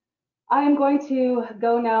 So I am going to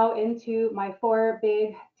go now into my 4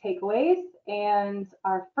 big takeaways. And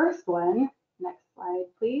our first one, next slide,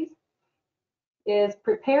 please, is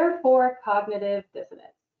prepare for cognitive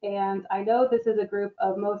dissonance. And I know this is a group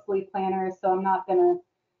of mostly planners, so I'm not going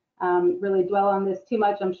to really dwell on this too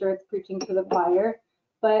much. I'm sure it's preaching to the choir.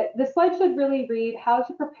 But this slide should really read how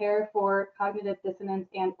to prepare for cognitive dissonance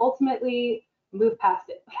and ultimately move past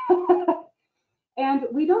it. And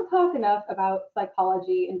we don't talk enough about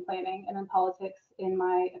psychology in planning and in politics, in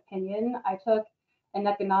my opinion. I took an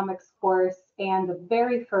economics course, and the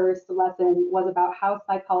very first lesson was about how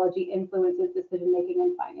psychology influences decision-making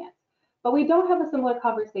in finance. But we don't have a similar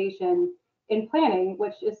conversation in planning,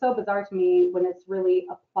 which is so bizarre to me when it's really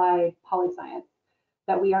applied poli-science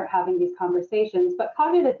that we aren't having these conversations. But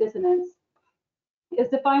cognitive dissonance is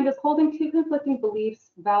defined as holding 2 conflicting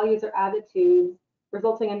beliefs, values, or attitudes,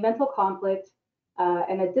 resulting in mental conflict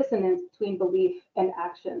and a dissonance between belief and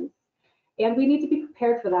actions. And we need to be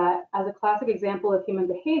prepared for that as a classic example of human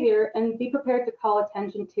behavior and be prepared to call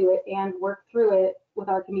attention to it and work through it with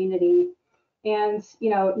our community. And,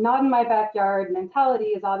 not in my backyard mentality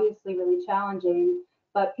is obviously really challenging,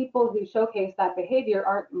 but people who showcase that behavior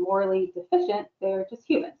aren't morally deficient, they're just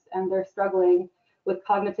humans and they're struggling with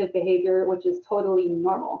cognitive behavior, which is totally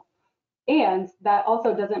normal. And that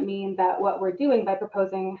also doesn't mean that what we're doing by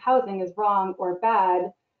proposing housing is wrong or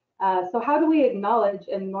bad. So how do we acknowledge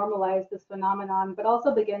and normalize this phenomenon, but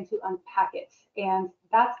also begin to unpack it? And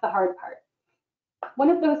that's the hard part.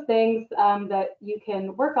 One of those things that you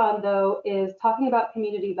can work on, though, is talking about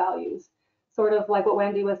community values, sort of like what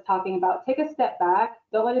Wendy was talking about. Take a step back.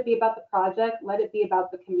 Don't let it be about the project. Let it be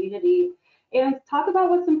about the community. And talk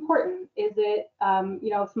about what's important. Is it,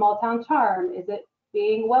 small town charm? Is it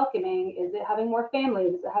being welcoming? Is it having more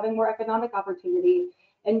families? Is it having more economic opportunity?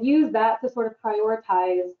 And use that to sort of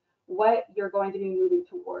prioritize what you're going to be moving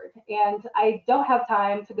toward. And I don't have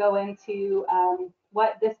time to go into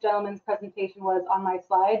what this gentleman's presentation was on my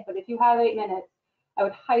slide, but if you have 8 minutes, I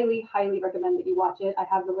would highly, highly recommend that you watch it. I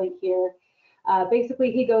have the link here.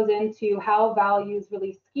 Basically, he goes into how values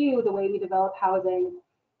really skew the way we develop housing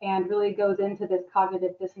and really goes into this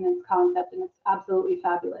cognitive dissonance concept, and it's absolutely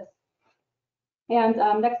fabulous. And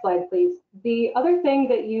next slide, please. The other thing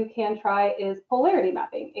that you can try is polarity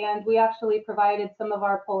mapping. And we actually provided some of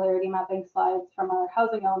our polarity mapping slides from our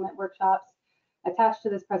housing element workshops attached to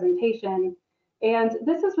this presentation. And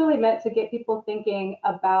this is really meant to get people thinking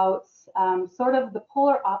about sort of the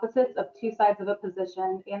polar opposites of two sides of a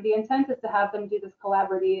position. And the intent is to have them do this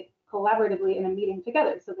collaboratively in a meeting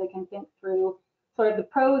together so they can think through sort of the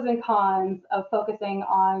pros and cons of focusing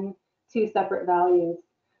on two separate values.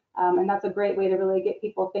 And that's a great way to really get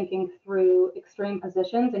people thinking through extreme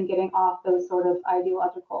positions and getting off those sort of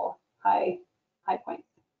ideological high points.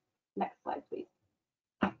 Next slide, please.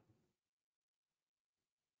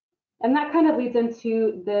 And that kind of leads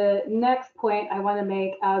into the next point I want to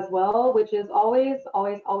make as well, which is always,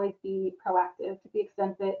 always, always be proactive to the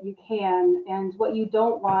extent that you can. And what you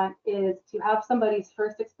don't want is to have somebody's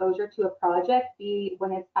first exposure to a project be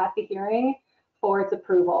when it's at the hearing for its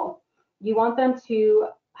approval. You want them to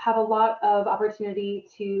have a lot of opportunity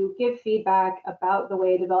to give feedback about the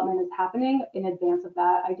way development is happening in advance of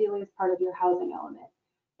that, ideally as part of your housing element.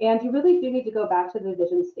 And you really do need to go back to the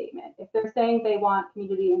vision statement. If they're saying they want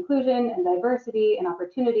community inclusion and diversity and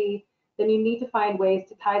opportunity, then you need to find ways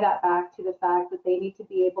to tie that back to the fact that they need to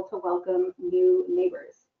be able to welcome new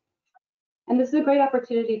neighbors. And this is a great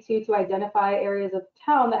opportunity too to identify areas of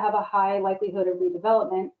town that have a high likelihood of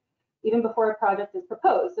redevelopment even before a project is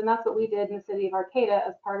proposed. And that's what we did in the city of Arcata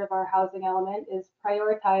as part of our housing element, is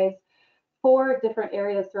prioritize 4 different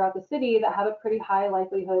areas throughout the city that have a pretty high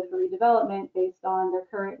likelihood for redevelopment based on their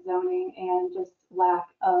current zoning and just lack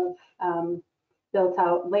of built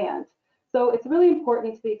out land. So it's really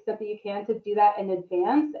important to the extent that you can to do that in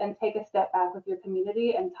advance and take a step back with your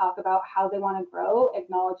community and talk about how they want to grow,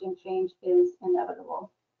 acknowledging change is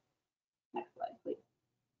inevitable. Next slide, please.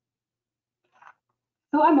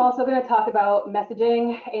 So I'm also going to talk about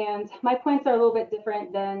messaging, and my points are a little bit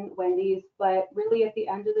different than Wendy's, but really at the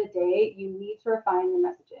end of the day, you need to refine the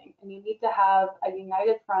messaging and you need to have a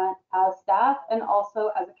united front as staff and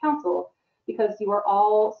also as a council, because you are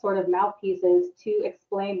all sort of mouthpieces to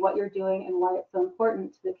explain what you're doing and why it's so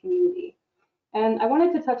important to the community. And I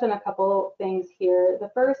wanted to touch on a couple things here.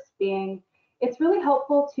 The first being, it's really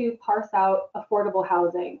helpful to parse out affordable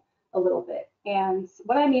housing a little bit. And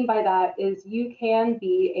what I mean by that is you can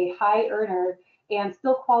be a high earner and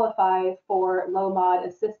still qualify for low mod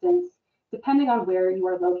assistance depending on where you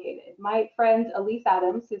are located. My friend Elise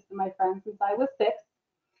Adams, who's been my friend since I was 6,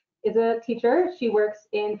 is a teacher. She works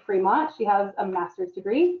in Fremont. She has a master's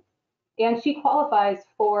degree and she qualifies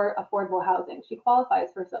for affordable housing. She qualifies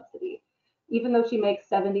for subsidy, even though she makes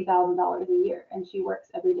 $70,000 a year and she works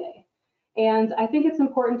every day. And I think it's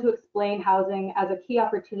important to explain housing as a key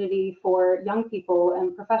opportunity for young people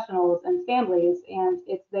and professionals and families. And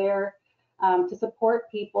it's there to support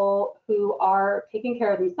people who are taking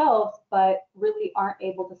care of themselves, but really aren't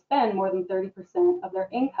able to spend more than 30% of their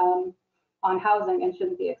income on housing and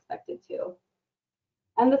shouldn't be expected to.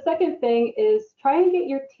 And the second thing is try and get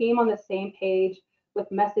your team on the same page with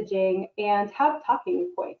messaging and have talking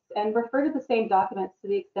points and refer to the same documents to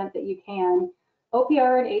the extent that you can.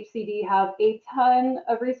 OPR and HCD have a ton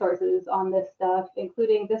of resources on this stuff,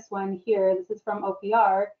 including this one here. This is from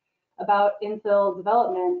OPR about infill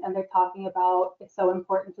development, and they're talking about it's so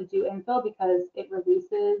important to do infill because it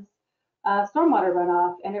reduces stormwater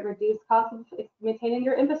runoff and it reduces costs of maintaining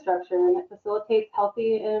your infrastructure, and it facilitates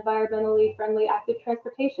healthy and environmentally friendly active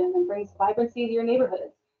transportation and brings vibrancy to your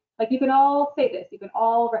neighborhoods. Like, you can all say this, you can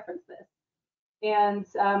all reference this. And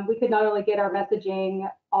we could not only get our messaging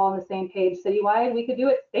all on the same page citywide, we could do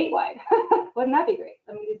it statewide. Wouldn't that be great?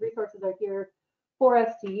 I mean, these resources are here for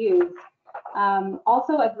us to use.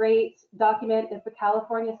 Also, a great document is the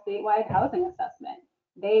California Statewide Housing Assessment.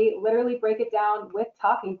 They literally break it down with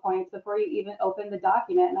talking points before you even open the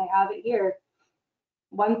document, and I have it here.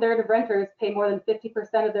 1/3 of renters pay more than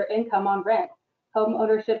 50% of their income on rent. Home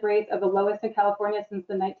ownership rates are the lowest in California since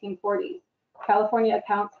the 1940s. California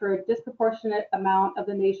accounts for a disproportionate amount of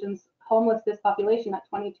the nation's homelessness population at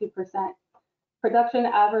 22%. Production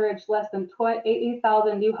averaged less than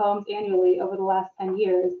 80,000 new homes annually over the last 10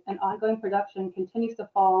 years, and ongoing production continues to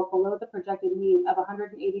fall below the projected need of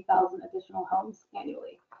 180,000 additional homes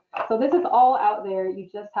annually. So this is all out there. You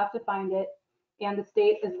just have to find it. And the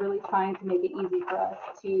state is really trying to make it easy for us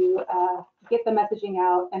to get the messaging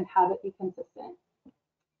out and have it be consistent.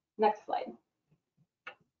 Next slide.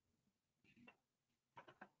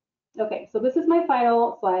 Okay, so this is my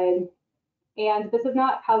final slide, and this is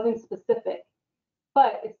not housing specific,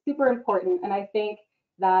 but it's super important. And I think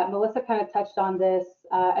that Melissa kind of touched on this,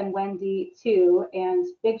 and Wendy too, and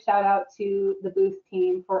big shout out to the Boost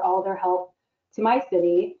team for all their help to my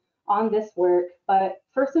city on this work. But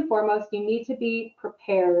first and foremost, you need to be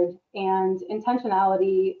prepared, and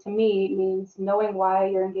intentionality to me means knowing why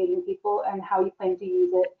you're engaging people and how you plan to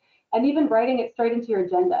use it, and even writing it straight into your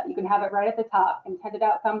agenda. You can have it right at the top, intended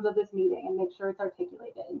outcomes of this meeting, and make sure it's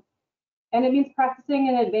articulated. And it means practicing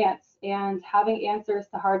in advance and having answers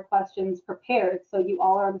to hard questions prepared so you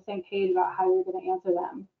all are on the same page about how you're going to answer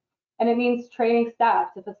them. And it means training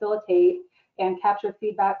staff to facilitate and capture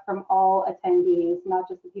feedback from all attendees, not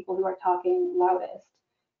just the people who are talking loudest.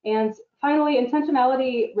 And finally,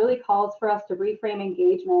 intentionality really calls for us to reframe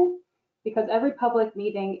engagement, because every public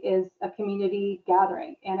meeting is a community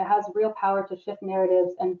gathering, and it has real power to shift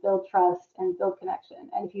narratives and build trust and build connection.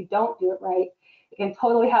 And if you don't do it right, it can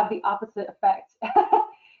totally have the opposite effect.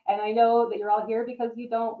 And I know that you're all here because you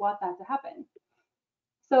don't want that to happen.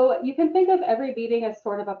 So you can think of every meeting as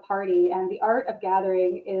sort of a party, and The Art of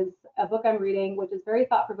Gathering is a book I'm reading, which is very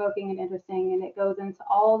thought-provoking and interesting, and it goes into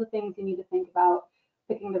all the things you need to think about: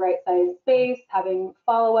 picking the right size space, having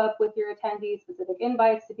follow-up with your attendees, specific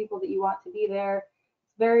invites to people that you want to be there.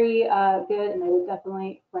 It's very good, and I would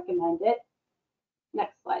definitely recommend it.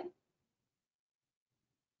 Next slide.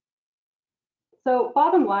 So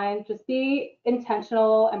bottom line, just be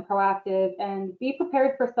intentional and proactive, and be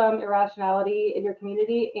prepared for some irrationality in your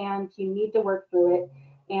community, and you need to work through it,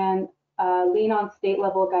 and lean on state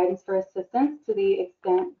level guidance for assistance to the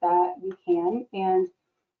extent that you can. And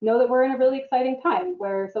know that we're in a really exciting time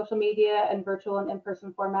where social media and virtual and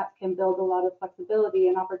in-person formats can build a lot of flexibility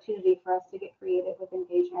and opportunity for us to get creative with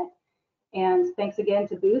engagement. And thanks again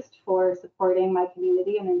to Boost for supporting my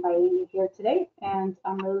community and inviting me here today. And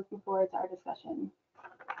I'm really looking forward to our discussion.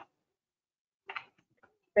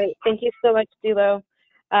 Great, thank you so much, Dilo.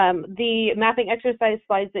 The mapping exercise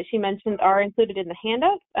slides that she mentioned are included in the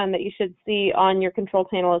handout that you should see on your control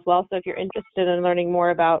panel as well. So if you're interested in learning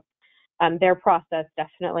more about their process,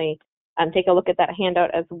 definitely take a look at that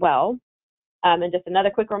handout as well. And just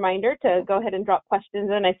another quick reminder to go ahead and drop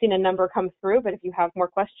questions in. I've seen a number come through, but if you have more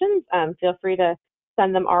questions, feel free to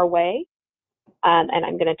send them our way. And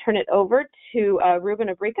I'm going to turn it over to Ruben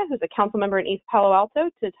Abrica, who's a council member in East Palo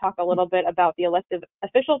Alto, to talk a little bit about the elected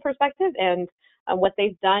official perspective and what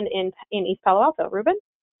they've done in East Palo Alto. Ruben?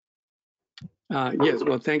 Yes,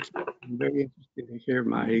 well, thanks. I'm very interested to hear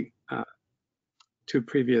my two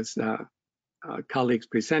previous colleagues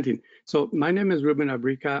presenting. So my name is Ruben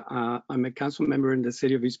Abrica. I'm a council member in the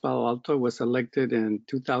city of East Palo Alto, was elected in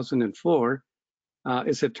 2004.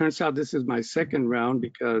 As it turns out, this is my second round,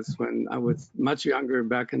 because when I was much younger,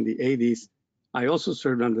 back in the 80s, I also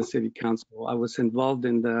served on the city council. I was involved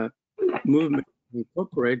in the movement to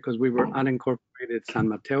incorporate, because we were unincorporated San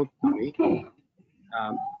Mateo County.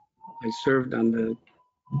 I served on the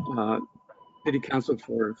city council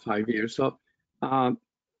for 5 years. So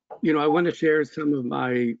you know, I want to share some of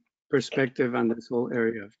my perspective on this whole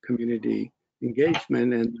area of community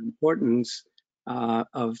engagement and the importance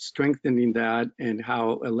of strengthening that, and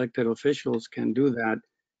how elected officials can do that,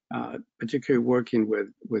 particularly working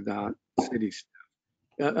with city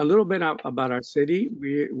staff. A little bit about our city.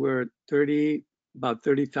 We're about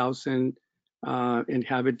 30,000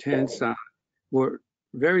 inhabitants. We're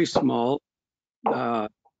very small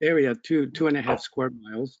area, 2.5 square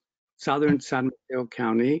miles. Southern San Mateo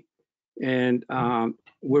County, and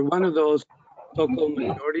we're one of those local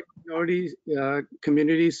minority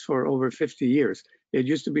communities for over 50 years. It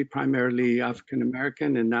used to be primarily African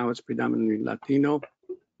American, and now it's predominantly Latino,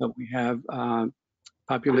 but we have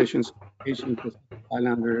populations, Asian Pacific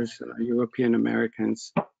Islanders, European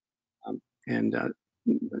Americans, and a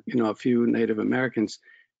few Native Americans.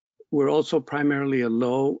 We're also primarily a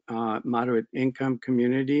low, moderate income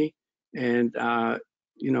community, and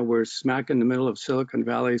we're smack in the middle of Silicon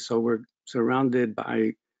Valley, so we're surrounded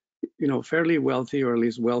by fairly wealthy, or at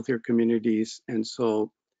least wealthier communities, and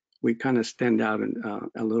so we kind of stand out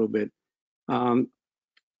a little bit.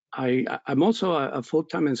 I'm also a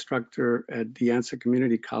full-time instructor at De Anza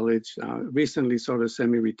Community College, recently sort of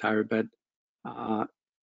semi-retired, but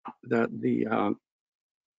the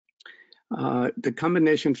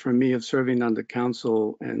combination for me of serving on the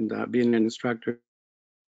council and being an instructor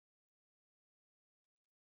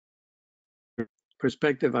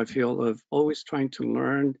perspective, I feel, of always trying to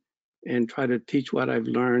learn and try to teach what I've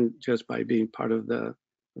learned just by being part of the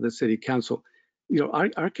city council.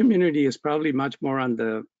 Our community is probably much more on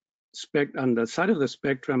the side of the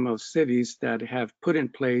spectrum of cities that have put in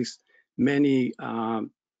place many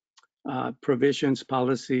provisions,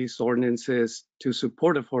 policies, ordinances to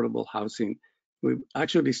support affordable housing. We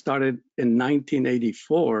actually started in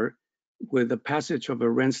 1984 with the passage of a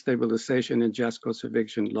rent stabilization and just cause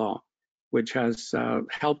eviction law, which has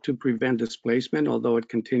helped to prevent displacement, although it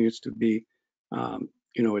continues to be, a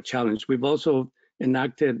challenge. We've also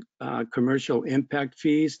enacted commercial impact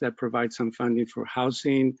fees that provide some funding for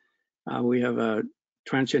housing. We have a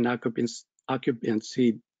transient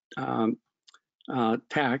occupancy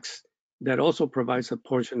tax that also provides a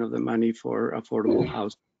portion of the money for affordable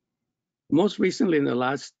housing. Most recently, in the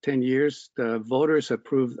last 10 years, the voters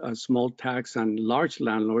approved a small tax on large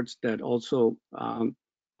landlords that also,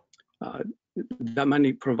 that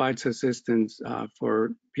money provides assistance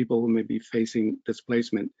for people who may be facing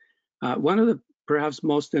displacement. One of the perhaps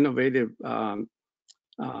most innovative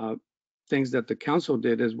things that the council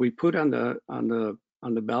did is we put on the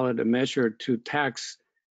ballot a measure to tax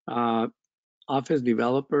office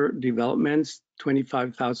developments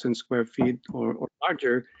 25,000 square feet or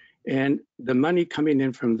larger, and the money coming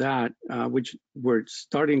in from that, which we're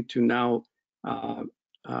starting to now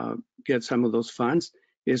get some of those funds,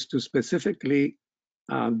 is to specifically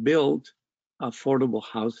build affordable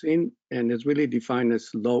housing, and it's really defined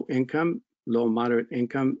as low moderate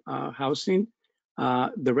income housing.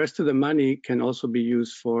 The rest of the money can also be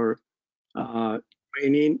used for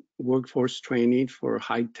training, workforce training for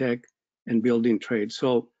high tech and building trade.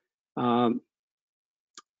 So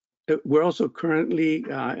we're also currently,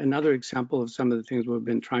 another example of some of the things we've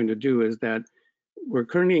been trying to do is that we're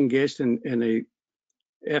currently engaged in a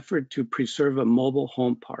effort to preserve a mobile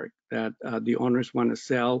home park that the owners want to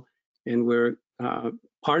sell, and we're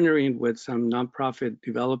partnering with some nonprofit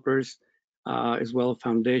developers as well as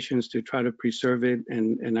foundations to try to preserve it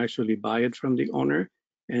and actually buy it from the owner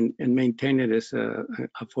and maintain it as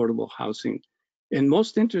affordable housing. And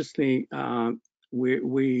most interestingly,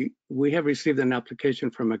 we have received an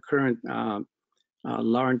application from a current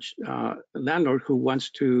large landlord who wants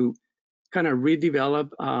to kind of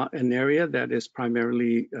redevelop an area that is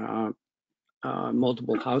primarily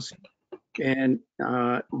multiple housing. And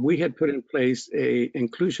we had put in place a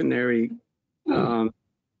inclusionary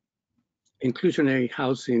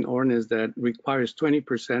housing ordinance that requires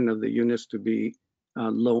 20% of the units to be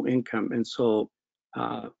low income. And so,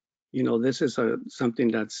 this is something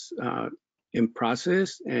that's in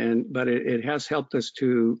process, but it has helped us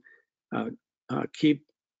to keep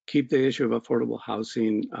the issue of affordable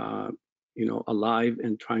housing, alive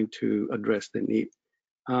and trying to address the need.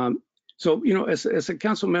 So, as a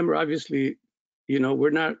council member, obviously,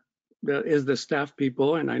 we're not the staff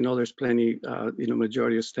people, and I know there's plenty,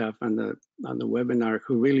 majority of staff on the webinar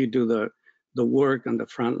who really do the work on the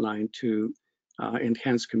front line to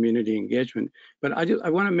enhance community engagement. But I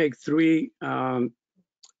want to make three, I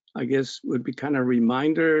guess, would be kind of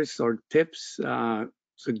reminders or tips,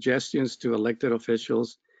 suggestions to elected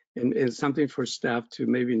officials, and something for staff to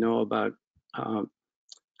maybe know about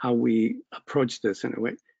how we approach this in a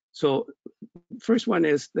way. So first one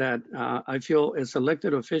is that I feel as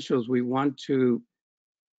elected officials, we want to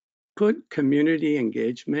put community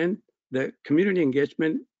engagement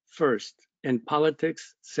first and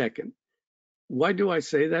politics second. Why do I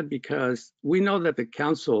say that? Because we know that the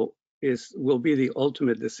council will be the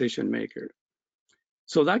ultimate decision maker.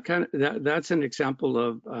 So that's an example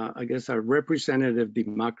of, I guess, our representative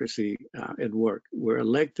democracy at work. We're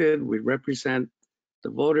elected, we represent the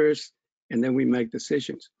voters, and then we make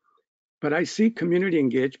decisions. But I see community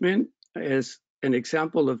engagement as an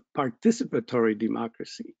example of participatory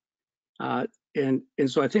democracy. And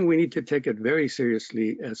so I think we need to take it very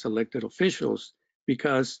seriously as elected officials,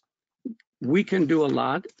 because we can do a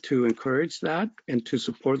lot to encourage that and to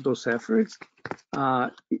support those efforts,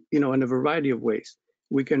 in a variety of ways.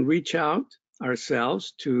 We can reach out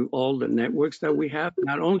ourselves to all the networks that we have,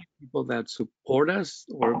 not only people that support us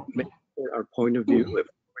or make our point of view, if we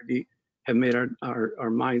already have made our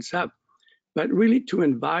minds up, but really to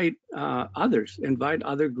invite others, invite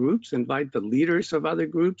other groups, invite the leaders of other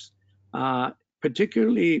groups,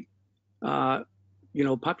 particularly,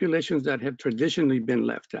 populations that have traditionally been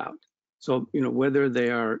left out. So, whether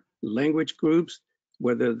they are language groups,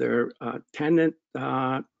 whether they're tenant,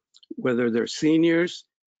 whether they're seniors,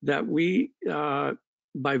 that we,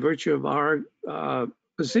 by virtue of our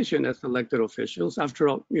position as elected officials, after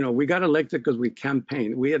all, we got elected because we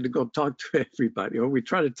campaigned. We had to go talk to everybody, or we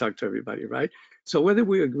try to talk to everybody, right? So whether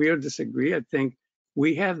we agree or disagree, I think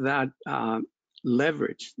we have that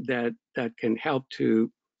leverage that can help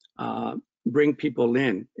to bring people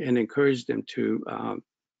in and encourage them to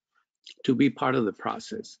be part of the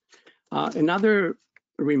process. Another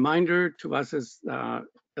reminder to us as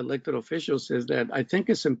elected officials is that I think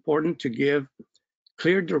it's important to give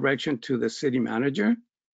clear direction to the city manager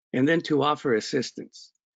and then to offer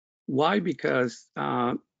assistance. Why? Because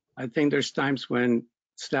I think there's times when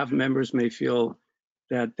staff members may feel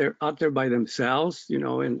that they're out there by themselves,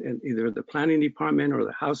 in either the planning department or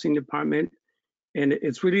the housing department. And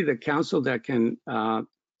it's really the council that can,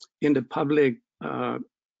 in the public,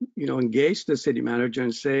 engage the city manager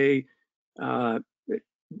and say, do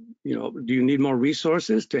you need more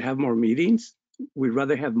resources to have more meetings? We'd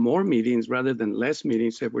rather have more meetings rather than less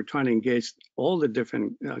meetings if we're trying to engage all the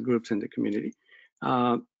different groups in the community.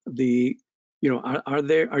 Are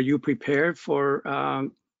you prepared for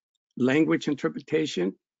language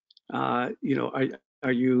interpretation? Are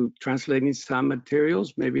you translating some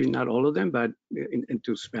materials, maybe not all of them, but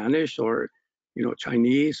into Spanish or,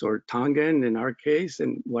 Chinese or Tongan in our case,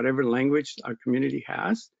 and whatever language our community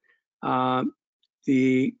has? Are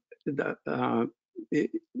you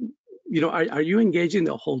engaging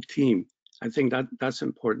the whole team? I think that's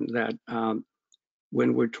important, that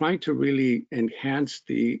when we're trying to really enhance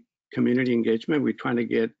the community engagement, we're trying to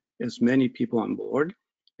get as many people on board.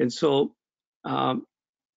 And so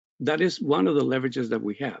that is one of the leverages that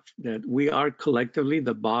we have, that we are collectively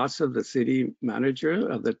the boss of the city manager,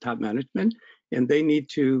 of the top management, and they need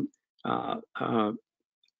to,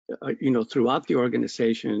 throughout the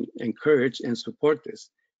organization, encourage and support this.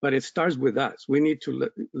 But it starts with us. We need to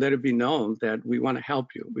let it be known that we want to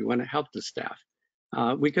help you. We want to help the staff.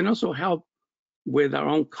 We can also help with our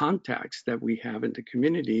own contacts that we have in the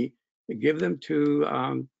community, and give them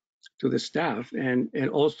to the staff, and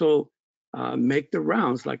also make the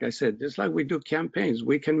rounds. Like I said, just like we do campaigns,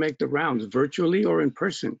 we can make the rounds virtually or in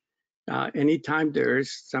person. Anytime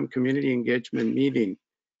there's some community engagement meeting,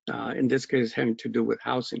 in this case having to do with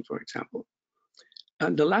housing, for example.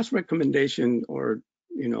 The last recommendation or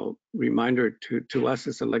reminder to us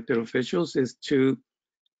as elected officials is to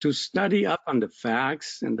study up on the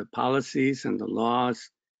facts and the policies and the laws,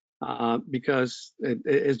 because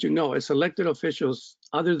as you know, as elected officials,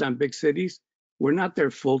 other than big cities, we're not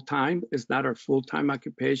there full time. It's not our full-time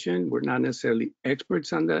occupation. We're not necessarily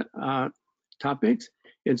experts on the topics,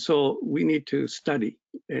 and so we need to study,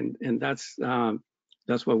 and that's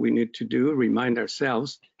what we need to do. Remind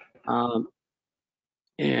ourselves.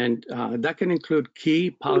 And that can include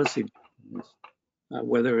key policy documents,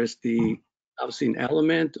 whether it's the housing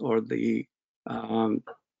element or the general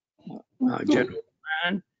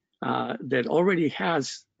plan that already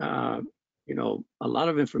has, a lot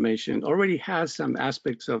of information, already has some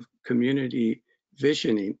aspects of community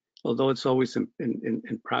visioning, although it's always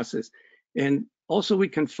in process. And also we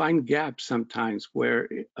can find gaps sometimes where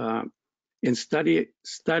in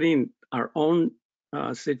studying our own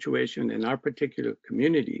situation in our particular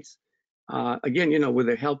communities. Again, with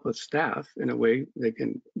the help of staff, in a way, they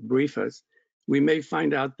can brief us. We may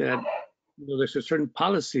find out that there's a certain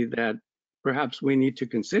policy that perhaps we need to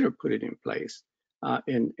consider putting in place, or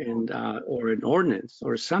an ordinance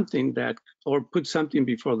or something or put something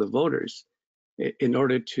before the voters in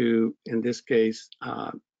order to, in this case,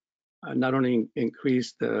 not only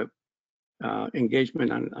increase the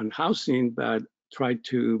engagement on housing, but try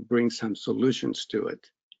to bring some solutions to it.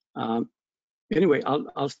 Anyway,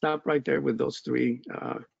 I'll stop right there with those three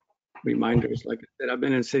reminders. Like I said, I've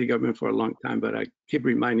been in city government for a long time, but I keep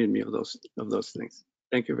reminding me of those things.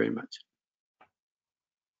 Thank you very much.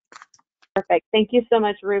 Perfect. Thank you so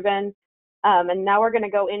much, Ruben. And now we're going to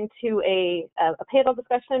go into a panel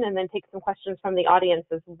discussion and then take some questions from the audience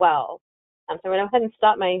as well. So I'm going to go ahead and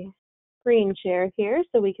stop my screen share here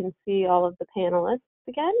so we can see all of the panelists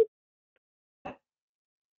again.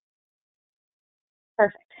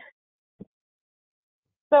 Perfect.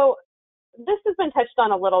 So this has been touched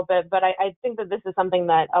on a little bit, but I think that this is something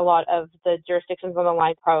that a lot of the jurisdictions on the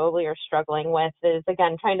line probably are struggling with, is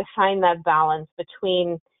again trying to find that balance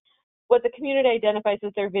between what the community identifies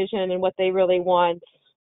as their vision and what they really want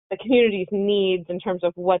the community's needs in terms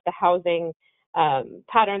of what the housing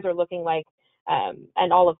patterns are looking like,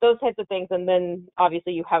 and all of those types of things. And then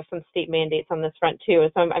obviously you have some state mandates on this front too.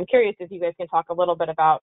 So I'm curious if you guys can talk a little bit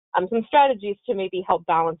about some strategies to maybe help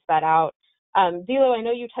balance that out. Dilo, I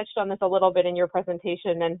know you touched on this a little bit in your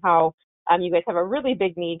presentation and how you guys have a really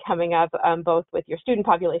big need coming up, both with your student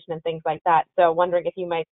population and things like that. So wondering if you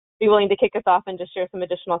might be willing to kick us off and just share some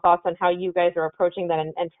additional thoughts on how you guys are approaching that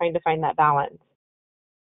and trying to find that balance.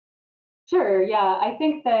 Sure, yeah. I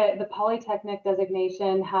think that the Polytechnic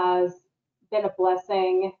designation has been a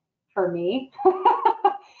blessing for me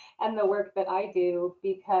and the work that I do,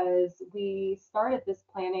 because we started this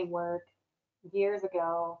planning work years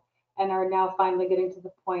ago and are now finally getting to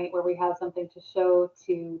the point where we have something to show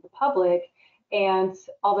to the public. And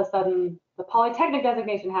all of a sudden, the Polytechnic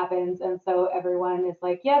designation happens. And so everyone is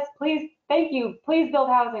like, yes, please, thank you, please build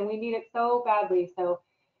housing. We need it so badly. So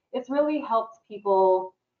it's really helped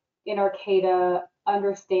people in Arcata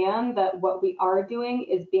understand that what we are doing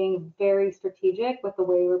is being very strategic with the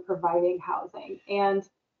way we're providing housing. And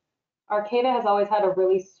Arcata has always had a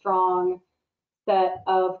really strong set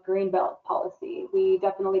of greenbelt policy. We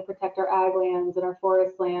definitely protect our ag lands and our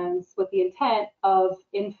forest lands with the intent of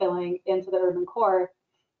infilling into the urban core.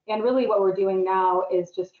 And really what we're doing now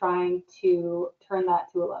is just trying to turn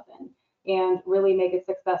that to 11 and really make it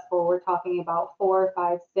successful. We're talking about 4,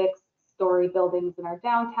 5, 6-story buildings in our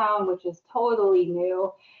downtown, which is totally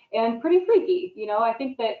new and pretty freaky. You know, I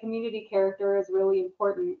think that community character is really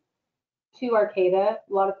important to Arcata.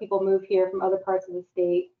 A lot of people move here from other parts of the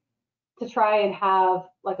state to try and have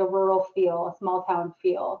like a rural feel, a small town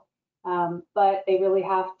feel. But they really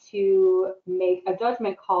have to make a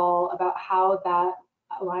judgment call about how that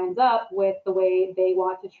lines up with the way they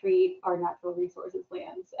want to treat our natural resources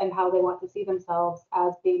lands and how they want to see themselves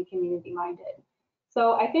as being community minded.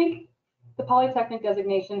 So I think the Polytechnic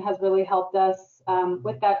designation has really helped us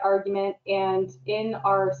with that argument. And in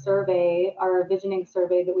our survey, our visioning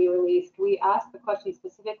survey that we released, we asked the question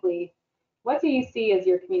specifically, what do you see as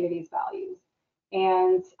your community's values?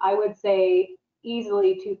 And I would say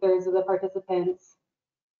easily 2/3 of the participants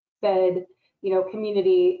said, you know,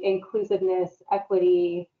 community, inclusiveness,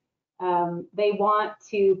 equity. They want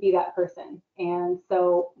to be that person. And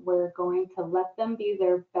so we're going to let them be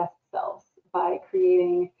their best selves by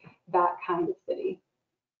creating that kind of city.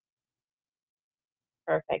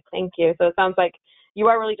 Perfect, thank you. So it sounds like you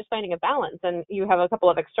are really just finding a balance, and you have a couple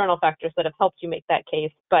of external factors that have helped you make that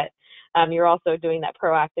case, but you're also doing that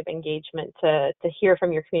proactive engagement to hear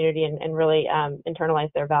from your community and really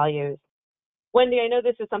internalize their values. Wendy, I know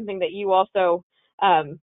this is something that you also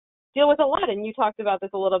deal with a lot, and you talked about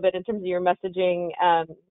this a little bit in terms of your messaging,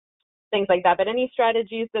 things like that, but any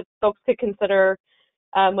strategies that folks could consider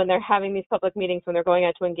when they're having these public meetings, when they're going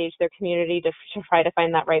out to engage their community to try to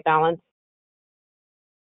find that right balance?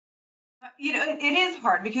 You know, it is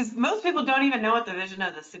hard because most people don't even know what the vision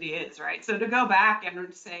of the city is, right? So to go back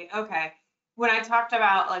and say, okay, when I talked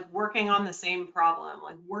about like working on the same problem,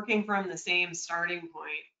 like working from the same starting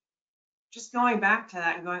point, just going back to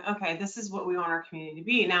that and going, okay, this is what we want our community to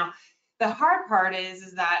be. Now, the hard part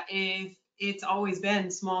is that if it's always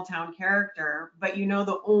been small town character, but you know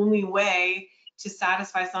the only way to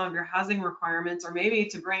satisfy some of your housing requirements, or maybe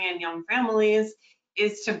to bring in young families,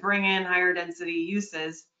 is to bring in higher density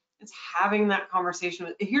uses. It's having that conversation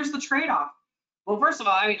with, here's the trade-off. Well, first of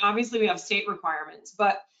all, I mean, obviously we have state requirements,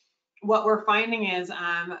 but what we're finding is,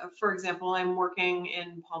 for example, I'm working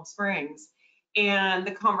in Palm Springs, and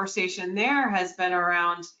the conversation there has been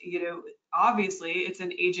around, you know, obviously it's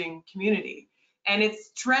an aging community and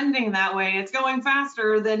it's trending that way. It's going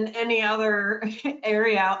faster than any other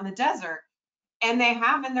area out in the desert. And they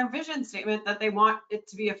have in their vision statement that they want it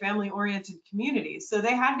to be a family-oriented community. So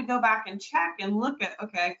they had to go back and check and look at,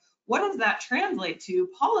 okay, what does that translate to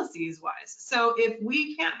policies-wise? So if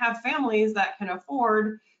we can't have families that can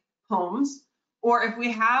afford homes, or if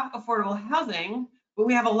we have affordable housing, but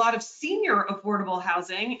we have a lot of senior affordable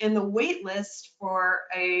housing, and the wait list for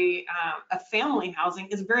a family housing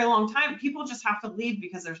is a very long time, people just have to leave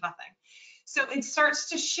because there's nothing. So it starts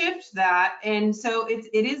to shift that. And so it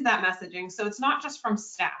is that messaging. So it's not just from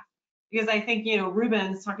staff, because I think, you know,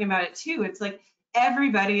 Ruben's talking about it too. It's like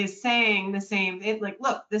everybody is saying the same. Like,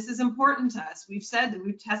 look, this is important to us. We've said that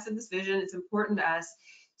we've tested this vision. It's important to us.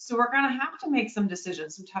 So we're going to have to make some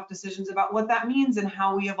decisions, some tough decisions about what that means and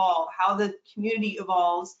how we evolve, how the community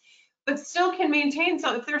evolves. but still can maintain.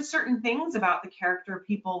 So if there's certain things about the character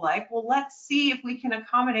people like, well, let's see if we can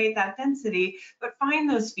accommodate that density, but find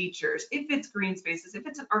those features. If it's green spaces, if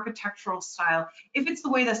it's an architectural style, if it's the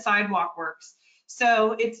way the sidewalk works.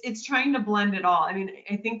 So it's trying to blend it all. I mean,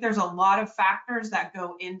 I think there's a lot of factors that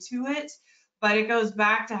go into it, but it goes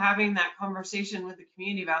back to having that conversation with the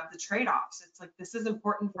community about the trade-offs. It's like, this is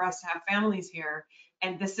important for us to have families here,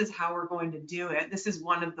 and this is how we're going to do it. This is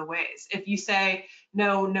one of the ways. If you say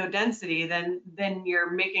no density, then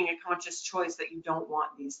you're making a conscious choice that you don't want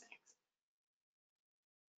these things.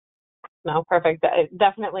 No, perfect.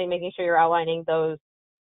 Definitely making sure you're outlining those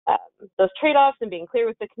trade-offs and being clear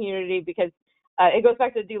with the community, because it goes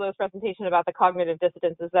back to Dilo's presentation about the cognitive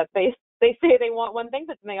dissonances, that they say they want one thing,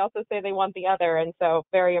 but then they also say they want the other. And so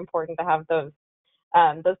very important to have those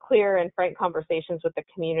clear and frank conversations with the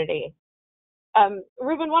community.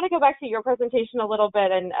 Ruben, want to go back to your presentation a little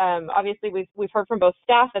bit, and obviously we've heard from both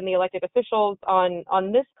staff and the elected officials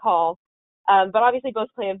on this call, but obviously both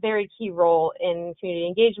play a very key role in community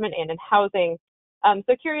engagement and in housing.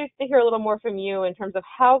 So curious to hear a little more from you in terms of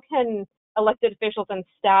how can elected officials and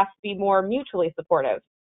staff be more mutually supportive.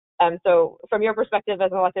 So from your perspective as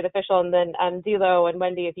an elected official, and then Dilo and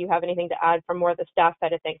Wendy, if you have anything to add from more of the staff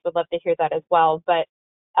side of things, would love to hear that as well. But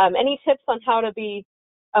any tips on how to be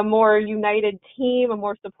a more united team, a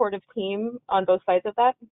more supportive team on both sides of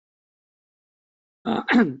that?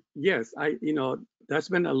 Yes, that's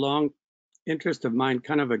been a long interest of mine,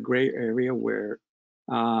 kind of a gray area where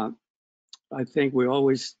I think we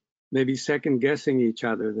always maybe second guessing each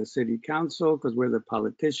other, the city council, because we're the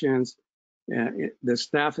politicians, the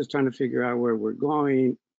staff is trying to figure out where we're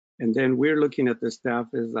going. And then we're looking at the staff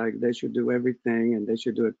as like, they should do everything and they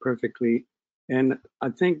should do it perfectly. And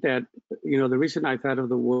I think that, the reason I thought of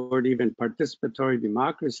the word even participatory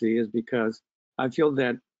democracy is because I feel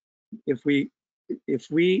that if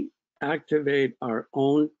we activate our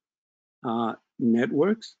own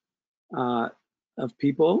networks of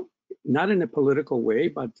people, not in a political way,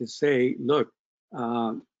 but to say, look,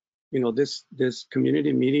 this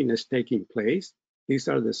community meeting is taking place. These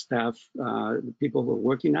are the staff, the people who are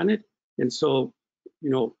working on it. And so,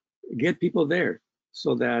 get people there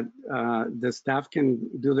so that the staff can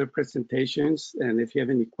do their presentations. And if you have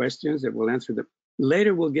any questions, that we'll answer them.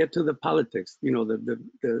 Later, we'll get to the politics,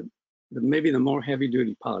 maybe the more heavy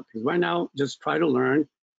duty politics. Right now, just try to learn,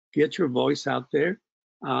 get your voice out there.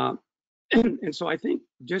 And so I think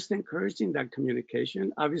just encouraging that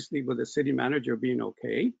communication, obviously with the city manager being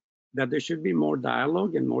okay, that there should be more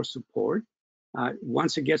dialogue and more support.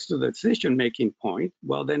 Once it gets to the decision-making point,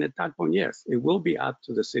 well, then at that point, yes, it will be up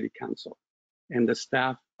to the city council, and the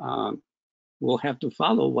staff will have to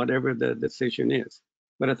follow whatever the decision is.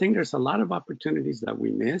 But I think there's a lot of opportunities that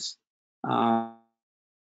we miss.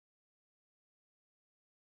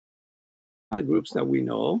 Groups that we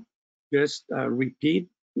know, just repeat,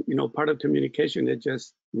 part of communication is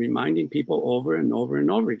just reminding people over and over and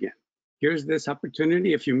over again. Here's this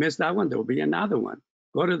opportunity. If you miss that one, there will be another one.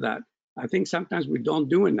 Go to that. I think sometimes we don't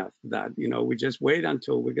do enough of that. We just wait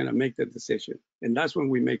until we're going to make the decision. And that's when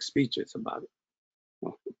we make speeches about it.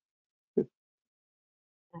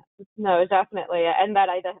 No, definitely. And that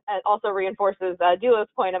also reinforces Dilo's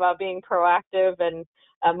point about being proactive and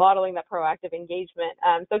modeling that proactive engagement.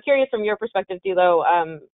 So curious from your perspective,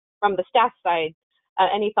 Dilo, from the staff side,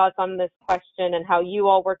 any thoughts on this question and how you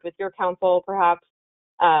all worked with your council perhaps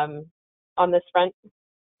on this front?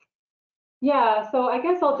 Yeah, so I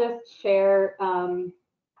guess I'll just share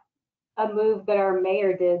a move that our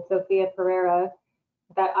mayor did, Sofia Pereira,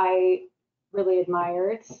 that I really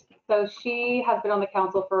admired. So she has been on the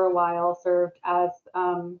council for a while, served as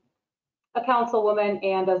a councilwoman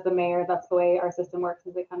and as the mayor. That's the way our system works,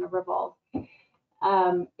 is it kind of revolves.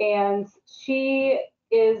 And she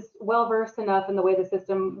is well versed enough in the way the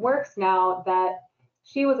system works now that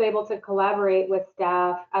she was able to collaborate with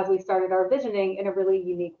staff as we started our visioning in a really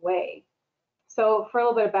unique way. So for a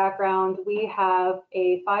little bit of background, we have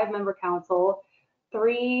a 5-member council.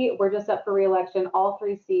 3 were just up for re-election. All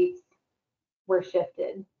 3 seats were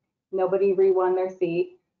shifted. Nobody re-won their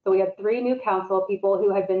seat. So we had 3 new council people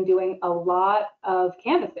who had been doing a lot of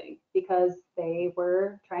canvassing because they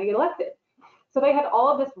were trying to get elected. So they had all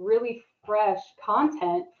of this really fresh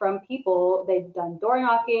content from people. They'd done door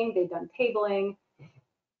knocking, they'd done tabling.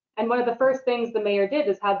 And one of the first things the mayor did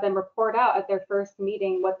is have them report out at their first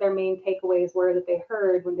meeting what their main takeaways were that they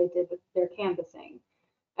heard when they did their canvassing.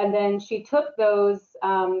 And then she took those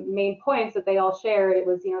main points that they all shared. It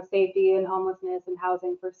was, safety and homelessness and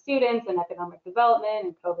housing for students and economic development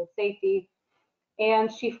and COVID safety.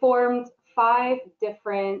 And she formed 5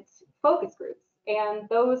 different focus groups. And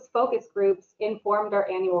those focus groups informed our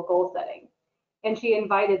annual goal setting. And she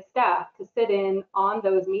invited staff to sit in on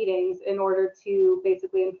those meetings in order to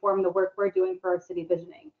basically inform the work we're doing for our city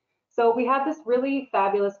visioning. So we had this really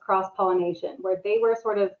fabulous cross-pollination where they were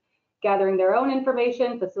sort of gathering their own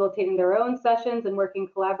information, facilitating their own sessions, and working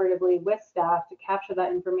collaboratively with staff to capture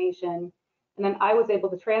that information. And then I was able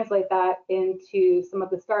to translate that into some of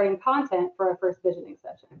the starting content for our first visioning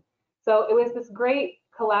session. So it was this great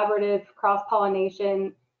collaborative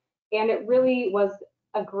cross-pollination, and it really was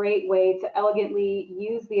a great way to elegantly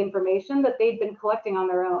use the information that they'd been collecting on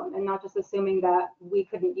their own and not just assuming that we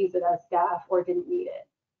couldn't use it as staff or didn't need it.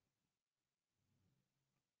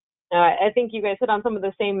 I think you guys hit on some of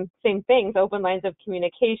the same things: open lines of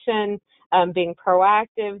communication, being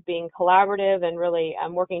proactive, being collaborative, and really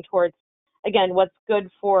working towards, again, what's good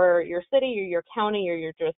for your city or your county or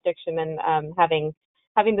your jurisdiction, and having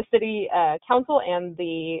the city council and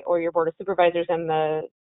or your board of supervisors and the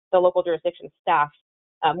local jurisdiction staff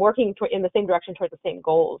working in the same direction towards the same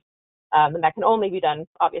goals. And that can only be done,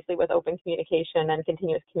 obviously, with open communication and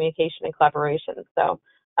continuous communication and collaboration. So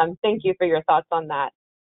thank you for your thoughts on that.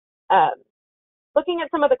 Looking at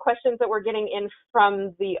some of the questions that we're getting in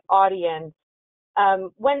from the audience,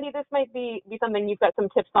 Wendy, this might be something you've got some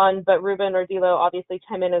tips on, but Ruben or Dilo obviously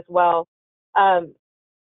chime in as well.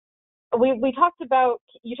 You talked about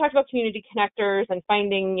community connectors and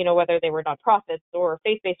finding, whether they were nonprofits or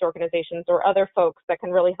faith-based organizations or other folks that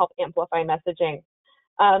can really help amplify messaging.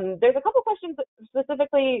 There's a couple questions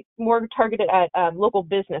specifically more targeted at local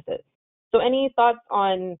businesses. So any thoughts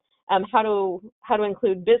on how to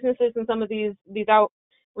include businesses in some of these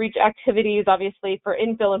outreach activities? Obviously, for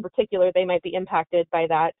infill in particular, they might be impacted by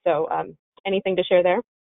that. So anything to share there?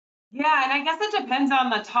 Yeah, and I guess it depends on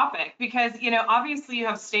the topic because, obviously you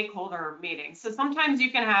have stakeholder meetings. So sometimes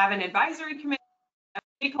you can have an advisory committee of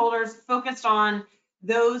stakeholders focused on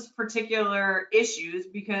those particular issues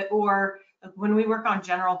or when we work on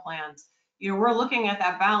general plans, we're looking at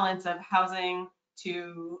that balance of housing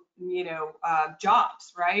to,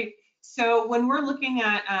 jobs, right? So when we're looking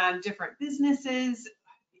at different businesses,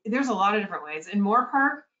 there's a lot of different ways. In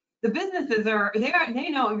Moorpark, the businesses they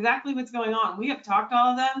know exactly what's going on. We have talked to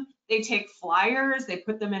all of them. They take flyers, they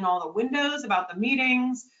put them in all the windows about the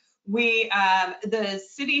meetings. The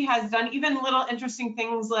city has done even little interesting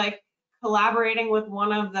things like collaborating with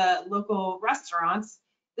one of the local restaurants.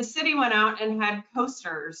 The city went out and had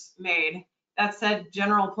posters made that said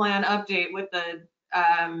general plan update with the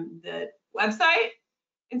website.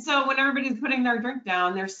 And so when everybody's putting their drink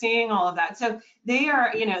down, they're seeing all of that. So they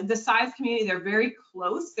are, the size community, they're very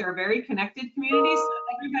close. They're a very connected community. So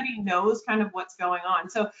everybody knows kind of what's going on.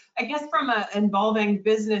 So I guess from involving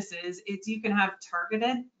businesses, you can have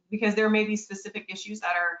targeted because there may be specific issues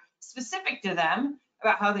that are specific to them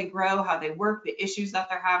about how they grow, how they work, the issues that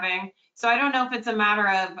they're having. So I don't know if it's a matter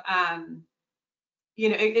of,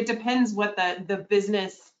 it depends what the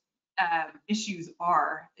business issues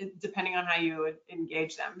are, depending on how you would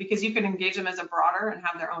engage them, because you can engage them as a broader and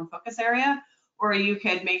have their own focus area, or you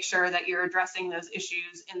could make sure that you're addressing those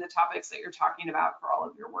issues in the topics that you're talking about for all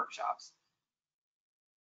of your workshops.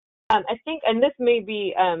 I think, and this may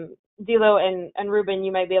be, Dilo and Ruben,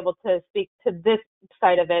 you might be able to speak to this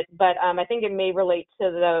side of it, but I think it may relate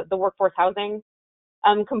to the workforce housing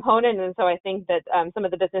component. And so I think that some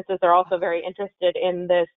of the businesses are also very interested in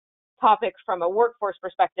this topic from a workforce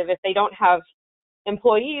perspective. If they don't have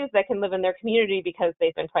employees that can live in their community because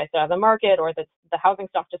they've been priced out of the market or that the housing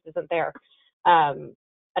stock just isn't there. And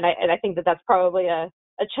I think that that's probably a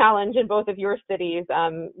challenge in both of your cities.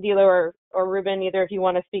 Dilo or Ruben, either of you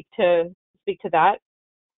want to speak to that?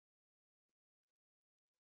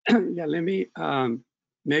 Yeah, let me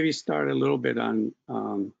maybe start a little bit on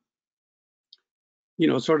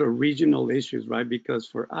sort of regional issues, right? Because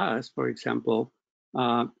for us, for example,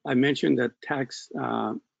 I mentioned that tax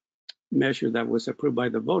measure that was approved by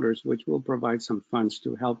the voters, which will provide some funds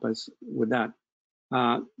to help us with that.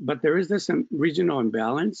 But there is this regional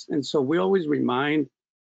imbalance. And so we always remind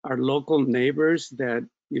our local neighbors that,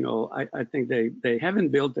 I think they haven't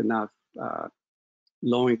built enough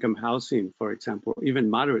low-income housing, for example, even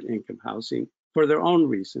moderate income housing for their own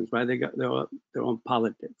reasons, right? They got their own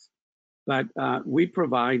politics. But we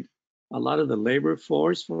provide a lot of the labor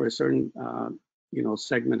force for a certain,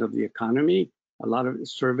 segment of the economy, a lot of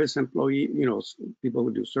service employee, people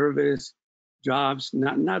who do service jobs,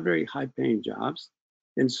 not very high-paying jobs.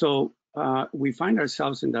 And so we find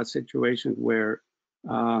ourselves in that situation where,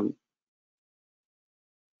 that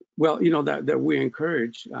we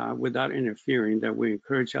encourage, without interfering, that we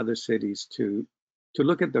encourage other cities to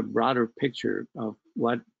look at the broader picture of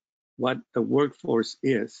what the workforce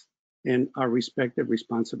is. and our respective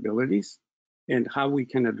responsibilities and how we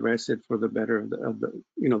can address it for the better of the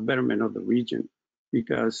betterment of the region.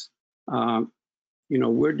 Because,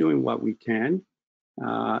 we're doing what we can.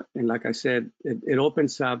 And like I said, it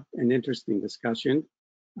opens up an interesting discussion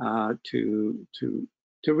to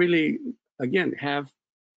really, again, have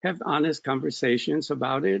honest conversations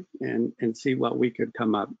about it and see what we could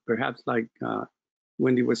come up. Perhaps like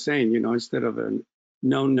Wendy was saying, instead of a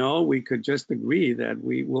no, we could just agree that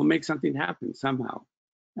we will make something happen somehow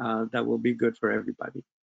that will be good for everybody.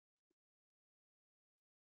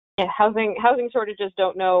 Yeah, housing shortages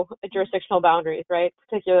don't know jurisdictional boundaries, right?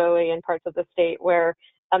 Particularly in parts of the state where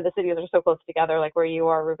the cities are so close together, like where you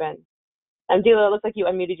are, Ruben. Dila, it looks like you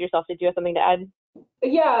unmuted yourself. Did you have something to add?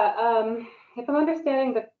 Yeah, if I'm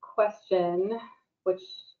understanding the question, which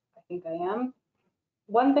I think I am,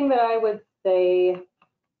 one thing that I would say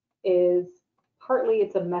is partly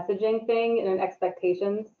it's a messaging thing and an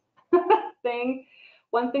expectations thing.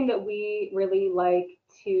 One thing that we really like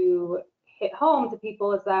to hit home to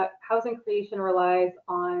people is that housing creation relies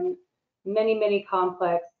on many, many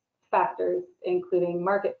complex factors, including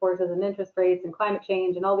market forces and interest rates and climate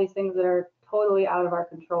change and all these things that are totally out of our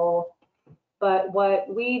control. But what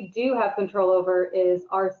we do have control over is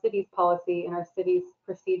our city's policy and our city's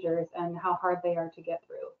procedures and how hard they are to get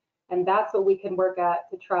through. And that's what we can work at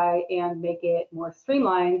to try and make it more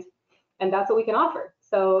streamlined. And that's what we can offer.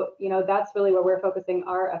 So, that's really where we're focusing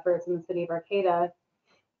our efforts in the city of Arcata.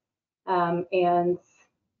 And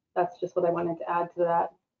that's just what I wanted to add to that.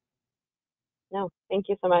 No, thank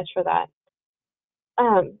you so much for that.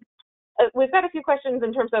 We've got a few questions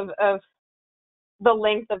in terms of the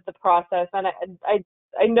length of the process. And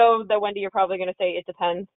I know that, Wendy, you're probably going to say it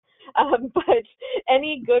depends. But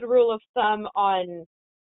any good rule of thumb on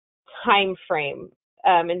time frame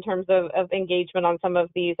in terms of engagement on some of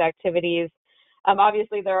these activities?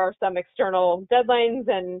 Obviously, there are some external deadlines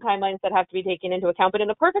and timelines that have to be taken into account, but in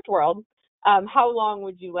a perfect world, how long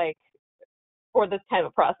would you like for this kind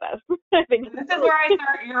of process? I think this is where I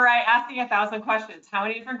start, you're right, asking 1,000 questions. How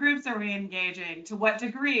many different groups are we engaging? To what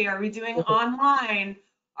degree? Are we doing online?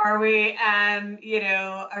 Are we,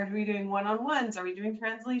 are we doing one-on-ones? Are we doing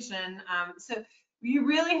translation? So you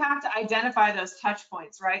really have to identify those touch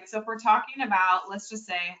points, right? So if we're talking about, let's just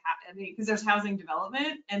say, because there's housing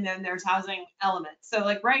development and then there's housing elements. So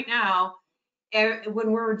like right now,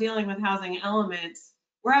 when we're dealing with housing elements,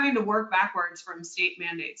 we're having to work backwards from state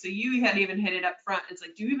mandates. So you had even hit it up front. It's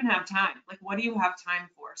like, do you even have time? Like, what do you have time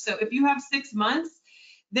for? So if you have 6 months,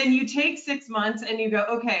 then you take 6 months and you go,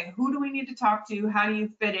 okay, who do we need to talk to? How do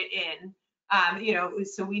you fit it in?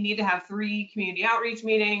 So we need to have 3 community outreach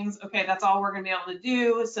meetings. Okay, that's all we're going to be able to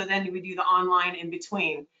do. So then we do the online in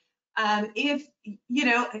between. If,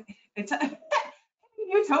 it's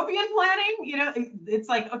utopian planning, it's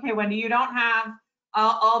like, okay, Wendy, you don't have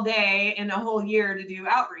all day and a whole year to do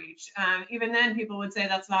outreach. Even then people would say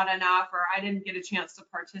that's not enough, or I didn't get a chance to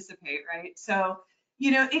participate, right? So,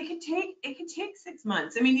 it could take 6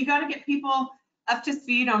 months. I mean, you got to get people up to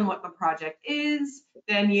speed on what the project is.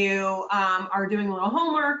 Then you are doing a little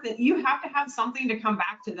homework. That you have to have something to come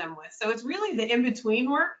back to them with. So it's really the in-between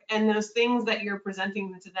work and those things that you're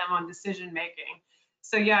presenting to them on decision making.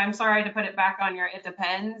 So yeah, I'm sorry to put it back on your it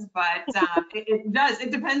depends, but it does. It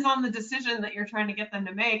depends on the decision that you're trying to get them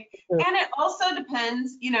to make. And it also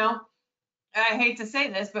depends, I hate to say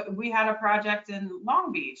this, but we had a project in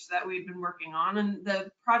Long Beach that we'd been working on, and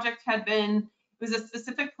the project it was a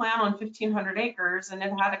specific plan on 1,500 acres, and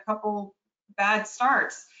it had a couple bad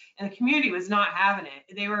starts, and the community was not having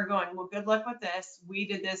it. They were going, well, good luck with this. We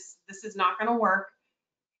did this. This is not going to work.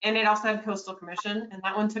 And it also had coastal commission, and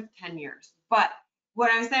that one took 10 years. But what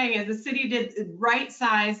I'm saying is the city did right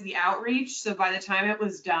size the outreach. So by the time it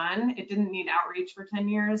was done, it didn't need outreach for 10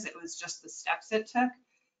 years. It was just the steps it took.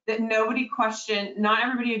 That nobody questioned, not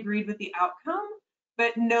everybody agreed with the outcome,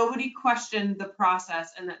 but nobody questioned the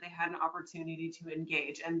process and that they had an opportunity to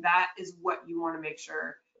engage. And that is what you want to make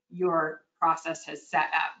sure your process has set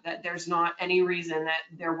up, that there's not any reason that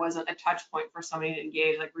there wasn't a touch point for somebody to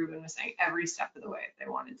engage, like Ruben was saying, every step of the way if they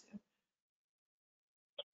wanted to.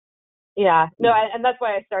 Yeah, no, and that's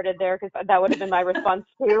why I started there, because that would have been my response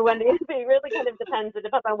too. When it really kind of depends. It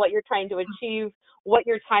depends on what you're trying to achieve, what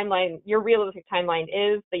your timeline, your realistic timeline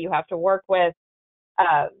is that you have to work with,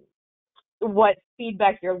 what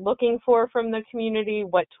feedback you're looking for from the community,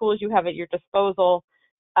 what tools you have at your disposal.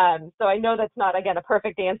 So I know that's not, again, a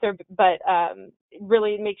perfect answer, but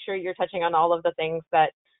really make sure you're touching on all of the things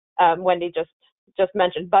that Wendy just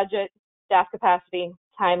mentioned: budget, staff capacity,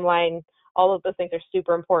 timeline. All of those things are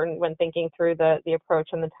super important when thinking through the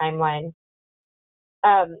approach and the timeline.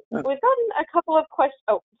 We've gotten a couple of questions.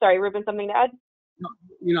 Oh, sorry, Ruben, something to add?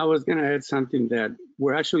 I was going to add something that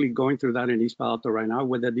we're actually going through that in East Palo Alto right now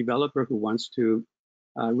with a developer who wants to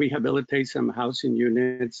rehabilitate some housing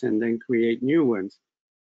units and then create new ones.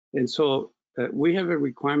 And so we have a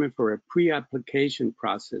requirement for a pre-application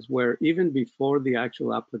process where even before the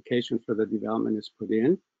actual application for the development is put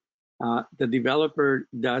in, the developer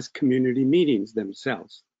does community meetings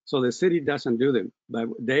themselves. So the city doesn't do them, but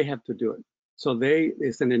they have to do it. So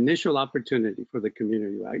it's an initial opportunity for the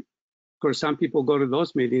community, right? Of course, some people go to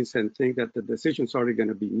those meetings and think that the decision's already going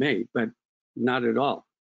to be made, but not at all.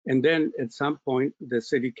 And then at some point, the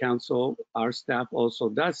city council, our staff also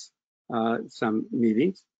does some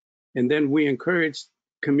meetings. And then we encourage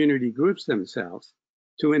community groups themselves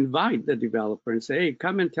to invite the developer and say, hey,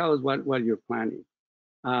 come and tell us what you're planning.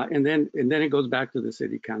 And then it goes back to the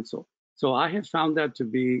city council. So I have found that to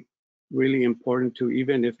be really important to,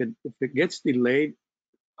 even if it gets delayed,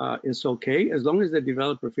 it's okay, as long as the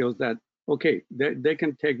developer feels that, okay, they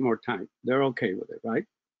can take more time. They're okay with it, right?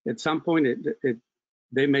 At some point,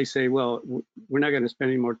 they may say, well, we're not going to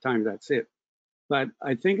spend any more time, that's it. But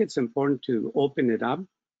I think it's important to open it up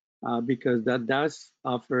because that does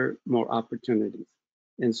offer more opportunities.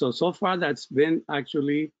 And so far that's been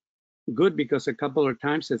actually good, because a couple of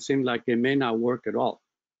times it seemed like it may not work at all.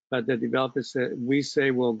 But the developer said, we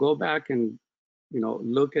say, well, go back and,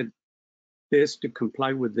 look at this to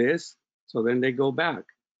comply with this. So then they go back.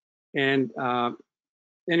 And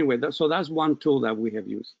anyway, so that's one tool that we have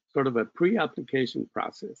used, sort of a pre-application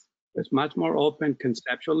process. It's much more open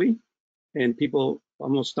conceptually, and people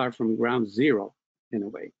almost start from ground zero in a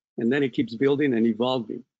way. And then it keeps building and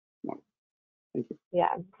evolving more. Thank you.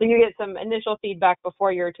 Yeah, so you get some initial feedback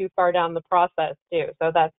before you're too far down the process too.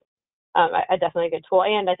 So that's a definitely a good tool.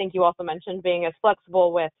 And I think you also mentioned being as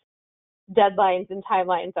flexible with deadlines and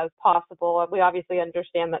timelines as possible. We obviously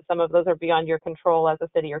understand that some of those are beyond your control as a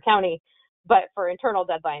city or county, but for internal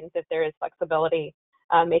deadlines, if there is flexibility,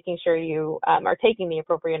 making sure you are taking the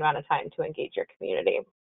appropriate amount of time to engage your community.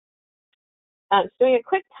 Just doing a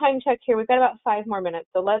quick time check here. We've got about 5 more minutes,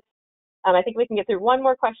 so let's. I think we can get through one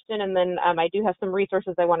more question, and then I do have some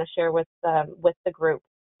resources I want to share with the group.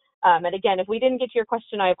 And again, if we didn't get to your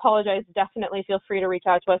question, I apologize. Definitely feel free to reach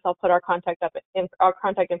out to us. I'll put our contact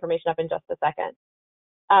information up in just a second.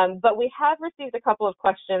 But we have received a couple of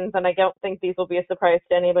questions, and I don't think these will be a surprise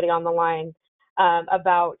to anybody on the line,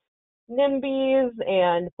 about NIMBYs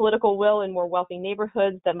and political will in more wealthy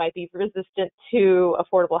neighborhoods that might be resistant to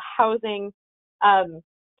affordable housing.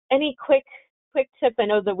 Any quick tips? I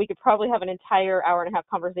know that we could probably have an entire hour-and-a-half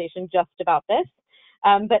conversation just about this,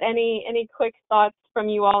 but any quick thoughts from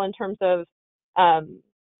you all in terms of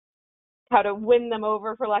how to win them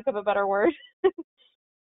over, for lack of a better word?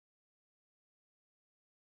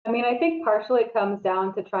 I mean, I think partially it comes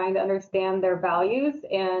down to trying to understand their values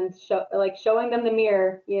and showing them the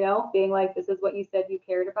mirror, being like, this is what you said you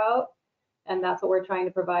cared about, and that's what we're trying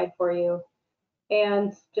to provide for you.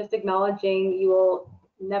 And just acknowledging you will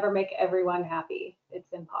never make everyone happy.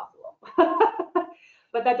 It's impossible.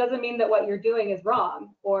 But that doesn't mean that what you're doing is wrong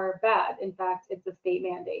or bad. In fact, it's a state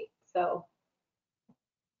mandate. So,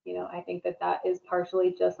 I think that is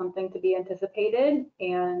partially just something to be anticipated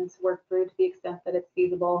and worked through to the extent that it's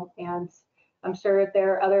feasible. And I'm sure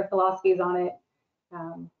there are other philosophies on it,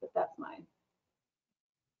 but that's mine.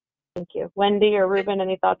 Thank you. Wendy or Ruben,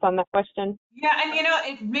 any thoughts on that question? Yeah, and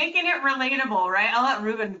it's making it relatable, right? I'll let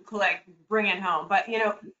Ruben bring it home. But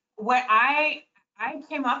what I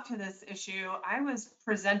came up to this issue, I was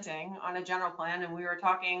presenting on a general plan, and we were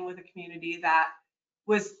talking with a community that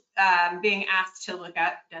was being asked to look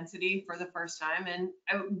at density for the first time, and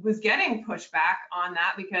I was getting pushback on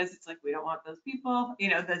that because it's like, we don't want those people,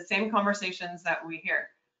 the same conversations that we hear.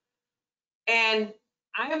 And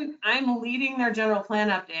I'm leading their general plan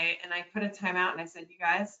update, and I put a timeout and I said, you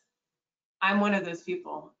guys, I'm one of those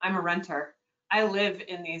people. I'm a renter. I live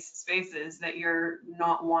in these spaces that you're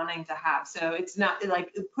not wanting to have. So it's not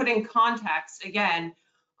like putting context again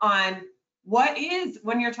on what is,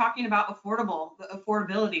 when you're talking about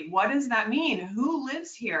affordability, what does that mean? Who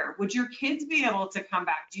lives here? Would your kids be able to come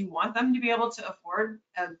back? Do you want them to be able to afford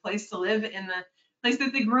a place to live in the place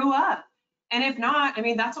that they grew up? And if not, I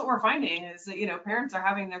mean, that's what we're finding is that, parents are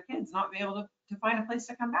having their kids not be able to find a place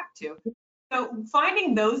to come back to. So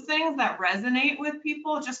finding those things that resonate with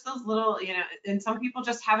people, just those little, and some people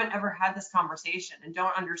just haven't ever had this conversation and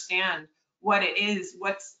don't understand what it is,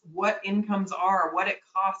 what incomes are, what it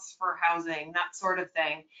costs for housing, that sort of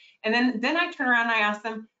thing. And then I turn around and I ask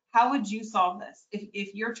them, how would you solve this?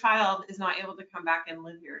 If your child is not able to come back and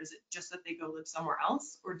live here, is it just that they go live somewhere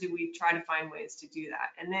else? Or do we try to find ways to do that?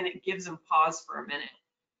 And then it gives them pause for a minute.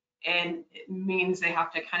 And it means they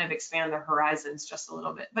have to kind of expand their horizons just a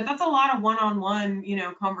little bit. But that's a lot of one-on-one,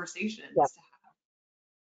 conversations Yep. to have.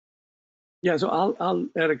 Yeah, so I'll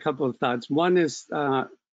add a couple of thoughts. One is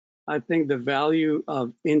I think the value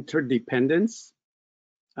of interdependence,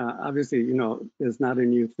 obviously, is not a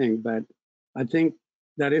new thing, but I think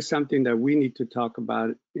that is something that we need to talk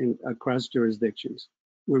about across jurisdictions.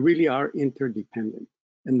 We really are interdependent.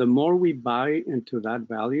 And the more we buy into that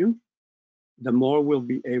value, the more we'll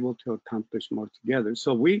be able to accomplish more together.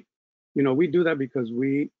 So we do that because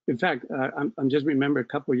in fact, I'm just remember a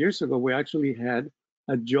couple of years ago, we actually had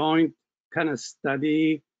a joint kind of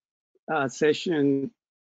study session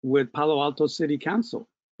with Palo Alto City Council.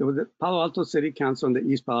 It was the Palo Alto City Council and the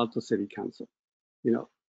East Palo Alto City Council.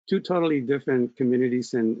 Two totally different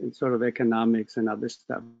communities and sort of economics and other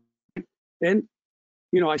stuff. And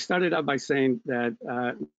I started out by saying that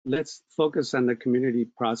let's focus on the community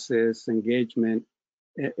process, engagement,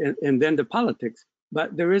 and then the politics.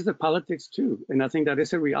 But there is the politics too. And I think that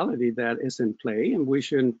is a reality that is in play, and we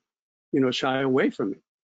shouldn't, shy away from it.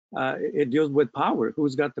 It deals with power.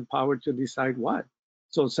 Who's got the power to decide what?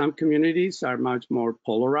 So some communities are much more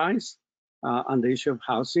polarized on the issue of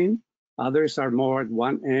housing. Others are more at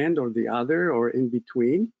one end or the other or in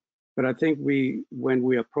between. But I think when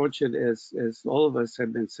we approach it, as all of us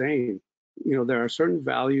have been saying, there are certain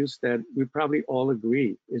values that we probably all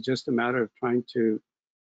agree. It's just a matter of trying to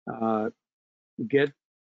get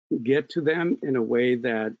to them in a way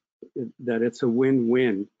that it's a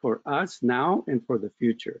win-win for us now and for the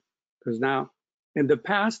future. Because now, in the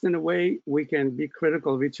past, in a way, we can be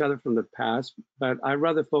critical of each other from the past, but I'd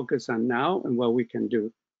rather focus on now and what we can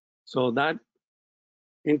do. So that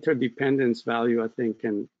interdependence value, I think,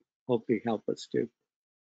 can hopefully help us too.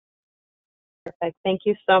 Perfect. Thank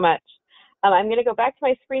you so much. I'm going to go back to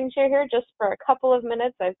my screen share here just for a couple of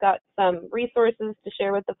minutes. I've got some resources to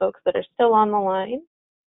share with the folks that are still on the line.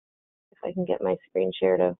 If I can get my screen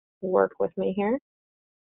share to work with me here.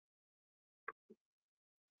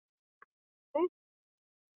 Okay.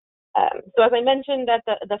 So as I mentioned at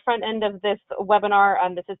the front end of this webinar,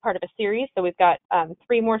 this is part of a series. So we've got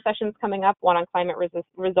 3 more sessions coming up, one on climate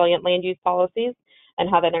resilient land use policies and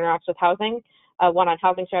how that interacts with housing, one on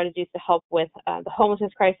housing strategies to help with the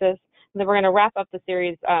homelessness crisis. And then we're going to wrap up the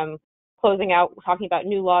series closing out, talking about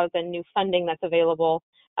new laws and new funding that's available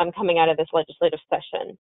coming out of this legislative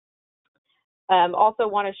session. Also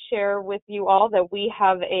want to share with you all that we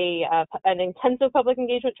have an intensive public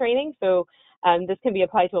engagement training. So this can be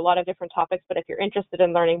applied to a lot of different topics, but if you're interested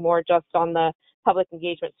in learning more just on the public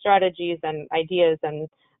engagement strategies and ideas and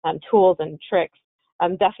tools and tricks,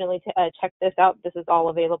 definitely check this out. This is all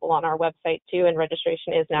available on our website too, and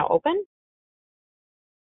registration is now open.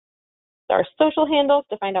 Our social handles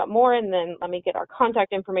to find out more, and then let me get our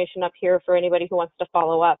contact information up here for anybody who wants to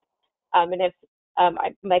follow up. And if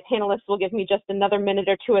my panelists will give me just another minute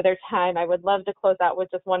or 2 of their time, I would love to close out with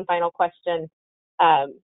just one final question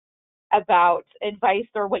about advice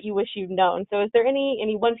or what you wish you'd known. So is there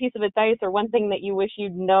any one piece of advice or one thing that you wish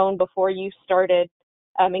you'd known before you started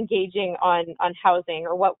engaging on housing,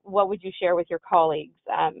 or what would you share with your colleagues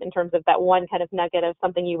in terms of that one kind of nugget of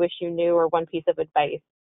something you wish you knew or one piece of advice?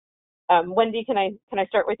 Wendy, can I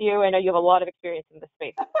start with you? I know you have a lot of experience in this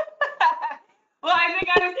space. Well, I think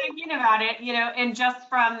I was thinking about it, and just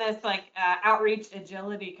from this outreach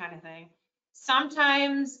agility kind of thing.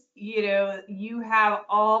 Sometimes, you have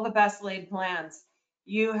all the best laid plans.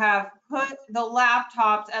 You have put the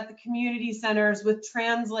laptops at the community centers with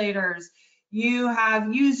translators. You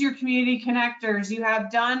have used your community connectors. You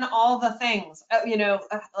have done all the things,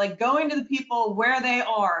 like going to the people where they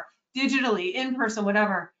are, digitally, in person,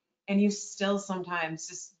 whatever. And you still sometimes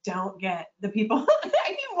just don't get the people that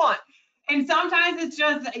you want. And sometimes it's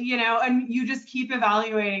just, and you just keep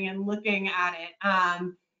evaluating and looking at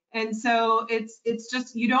it. And so it's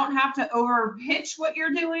just, you don't have to over pitch what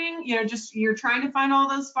you're doing, you're trying to find all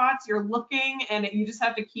those spots, you're looking, and you just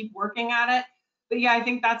have to keep working at it. But yeah, I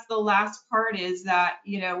think that's the last part is that,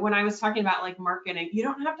 when I was talking about marketing, you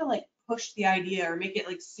don't have to push the idea or make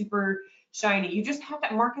it super shiny. You just have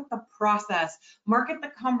to market the process, market the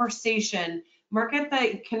conversation, market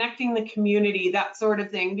the connecting the community, that sort of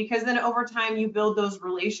thing, because then over time you build those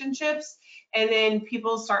relationships, and then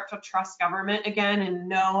people start to trust government again and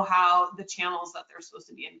know how the channels that they're supposed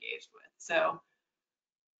to be engaged with. So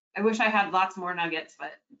I wish I had lots more nuggets,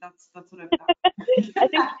 but that's what I've got. I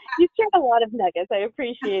think you shared a lot of nuggets. I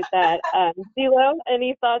appreciate that. Zilo,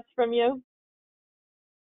 any thoughts from you?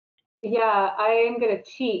 Yeah, I am going to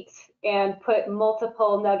cheat and put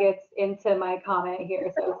multiple nuggets into my comment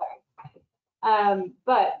here. So sorry.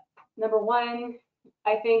 But number one,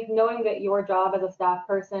 I think knowing that your job as a staff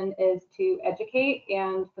person is to educate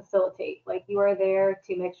and facilitate. Like you are there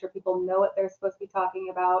to make sure people know what they're supposed to be talking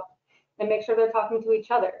about and make sure they're talking to each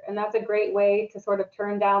other. And that's a great way to sort of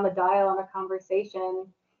turn down the dial on a conversation.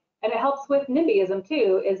 And it helps with NIMBYism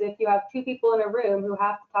too, is if you have two people in a room who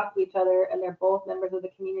have to talk to each other and they're both members of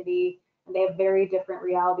the community and they have very different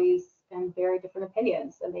realities and very different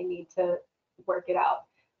opinions and they need to work it out.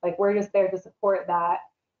 Like we're just there to support that.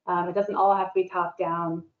 It doesn't all have to be top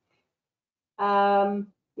down.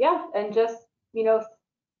 Yeah, and just, you know,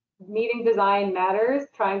 meeting design matters,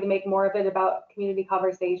 trying to make more of it about community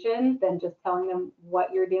conversation than just telling them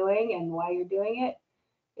what you're doing and why you're doing it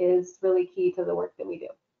is really key to the work that we do.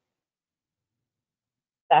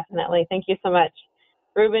 Definitely. Thank you so much.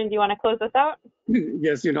 Ruben, do you want to close us out?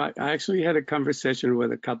 Yes, you know, I actually had a conversation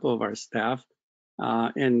with a couple of our staff,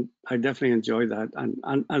 and I definitely enjoyed that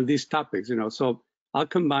on these topics, you know. So I'll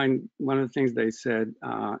combine one of the things they said,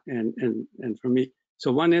 and for me,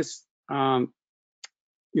 so one is,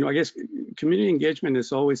 you know, I guess community engagement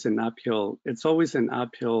is always an uphill, it's always an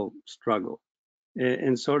uphill struggle.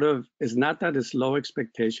 And sort of, it's not that it's low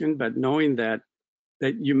expectation, but knowing that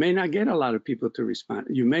you may not get a lot of people to respond.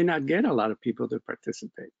 You may not get a lot of people to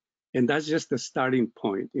participate. And that's just the starting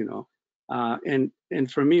point, you know.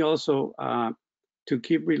 And for me also, to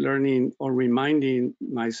keep relearning or reminding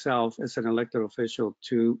myself as an elected official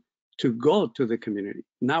to go to the community,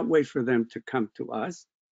 not wait for them to come to us,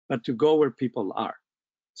 but to go where people are.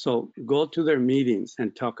 So go to their meetings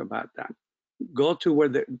and talk about that. Go to where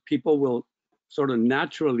the people will sort of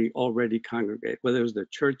naturally already congregate, whether it's the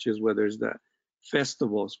churches, whether it's the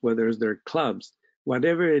festivals, whether it's their clubs,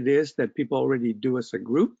 whatever it is that people already do as a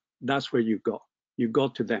group, that's where you go. You go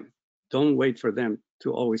to them. Don't wait for them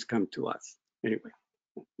to always come to us. Anyway.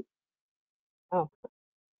 Oh,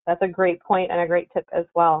 that's a great point and a great tip as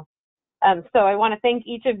well. So I want to thank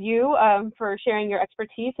each of you for sharing your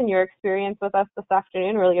expertise and your experience with us this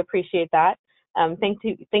afternoon. Really appreciate that. Thank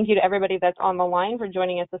you to everybody that's on the line for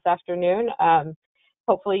joining us this afternoon.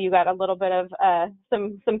 Hopefully you got a little bit of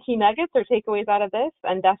some key nuggets or takeaways out of this.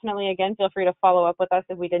 And definitely, again, feel free to follow up with us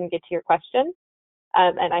if we didn't get to your question.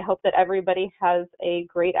 And I hope that everybody has a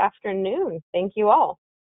great afternoon. Thank you all.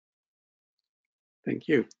 Thank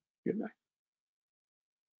you. Good night.